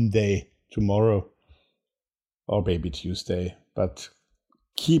Monday, tomorrow, or maybe Tuesday. But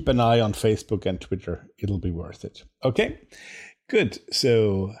keep an eye on Facebook and Twitter. It'll be worth it. Okay? Good.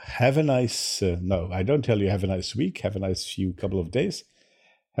 So have a nice, I don't tell you have a nice week. Have a nice couple of days.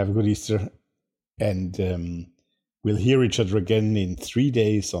 Have a good Easter. And we'll hear each other again in 3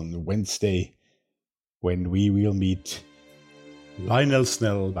 days on Wednesday when we will meet Lionel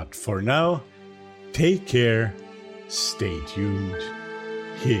Snell. But for now, take care. Stay tuned.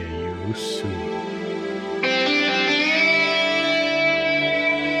 Hear you soon.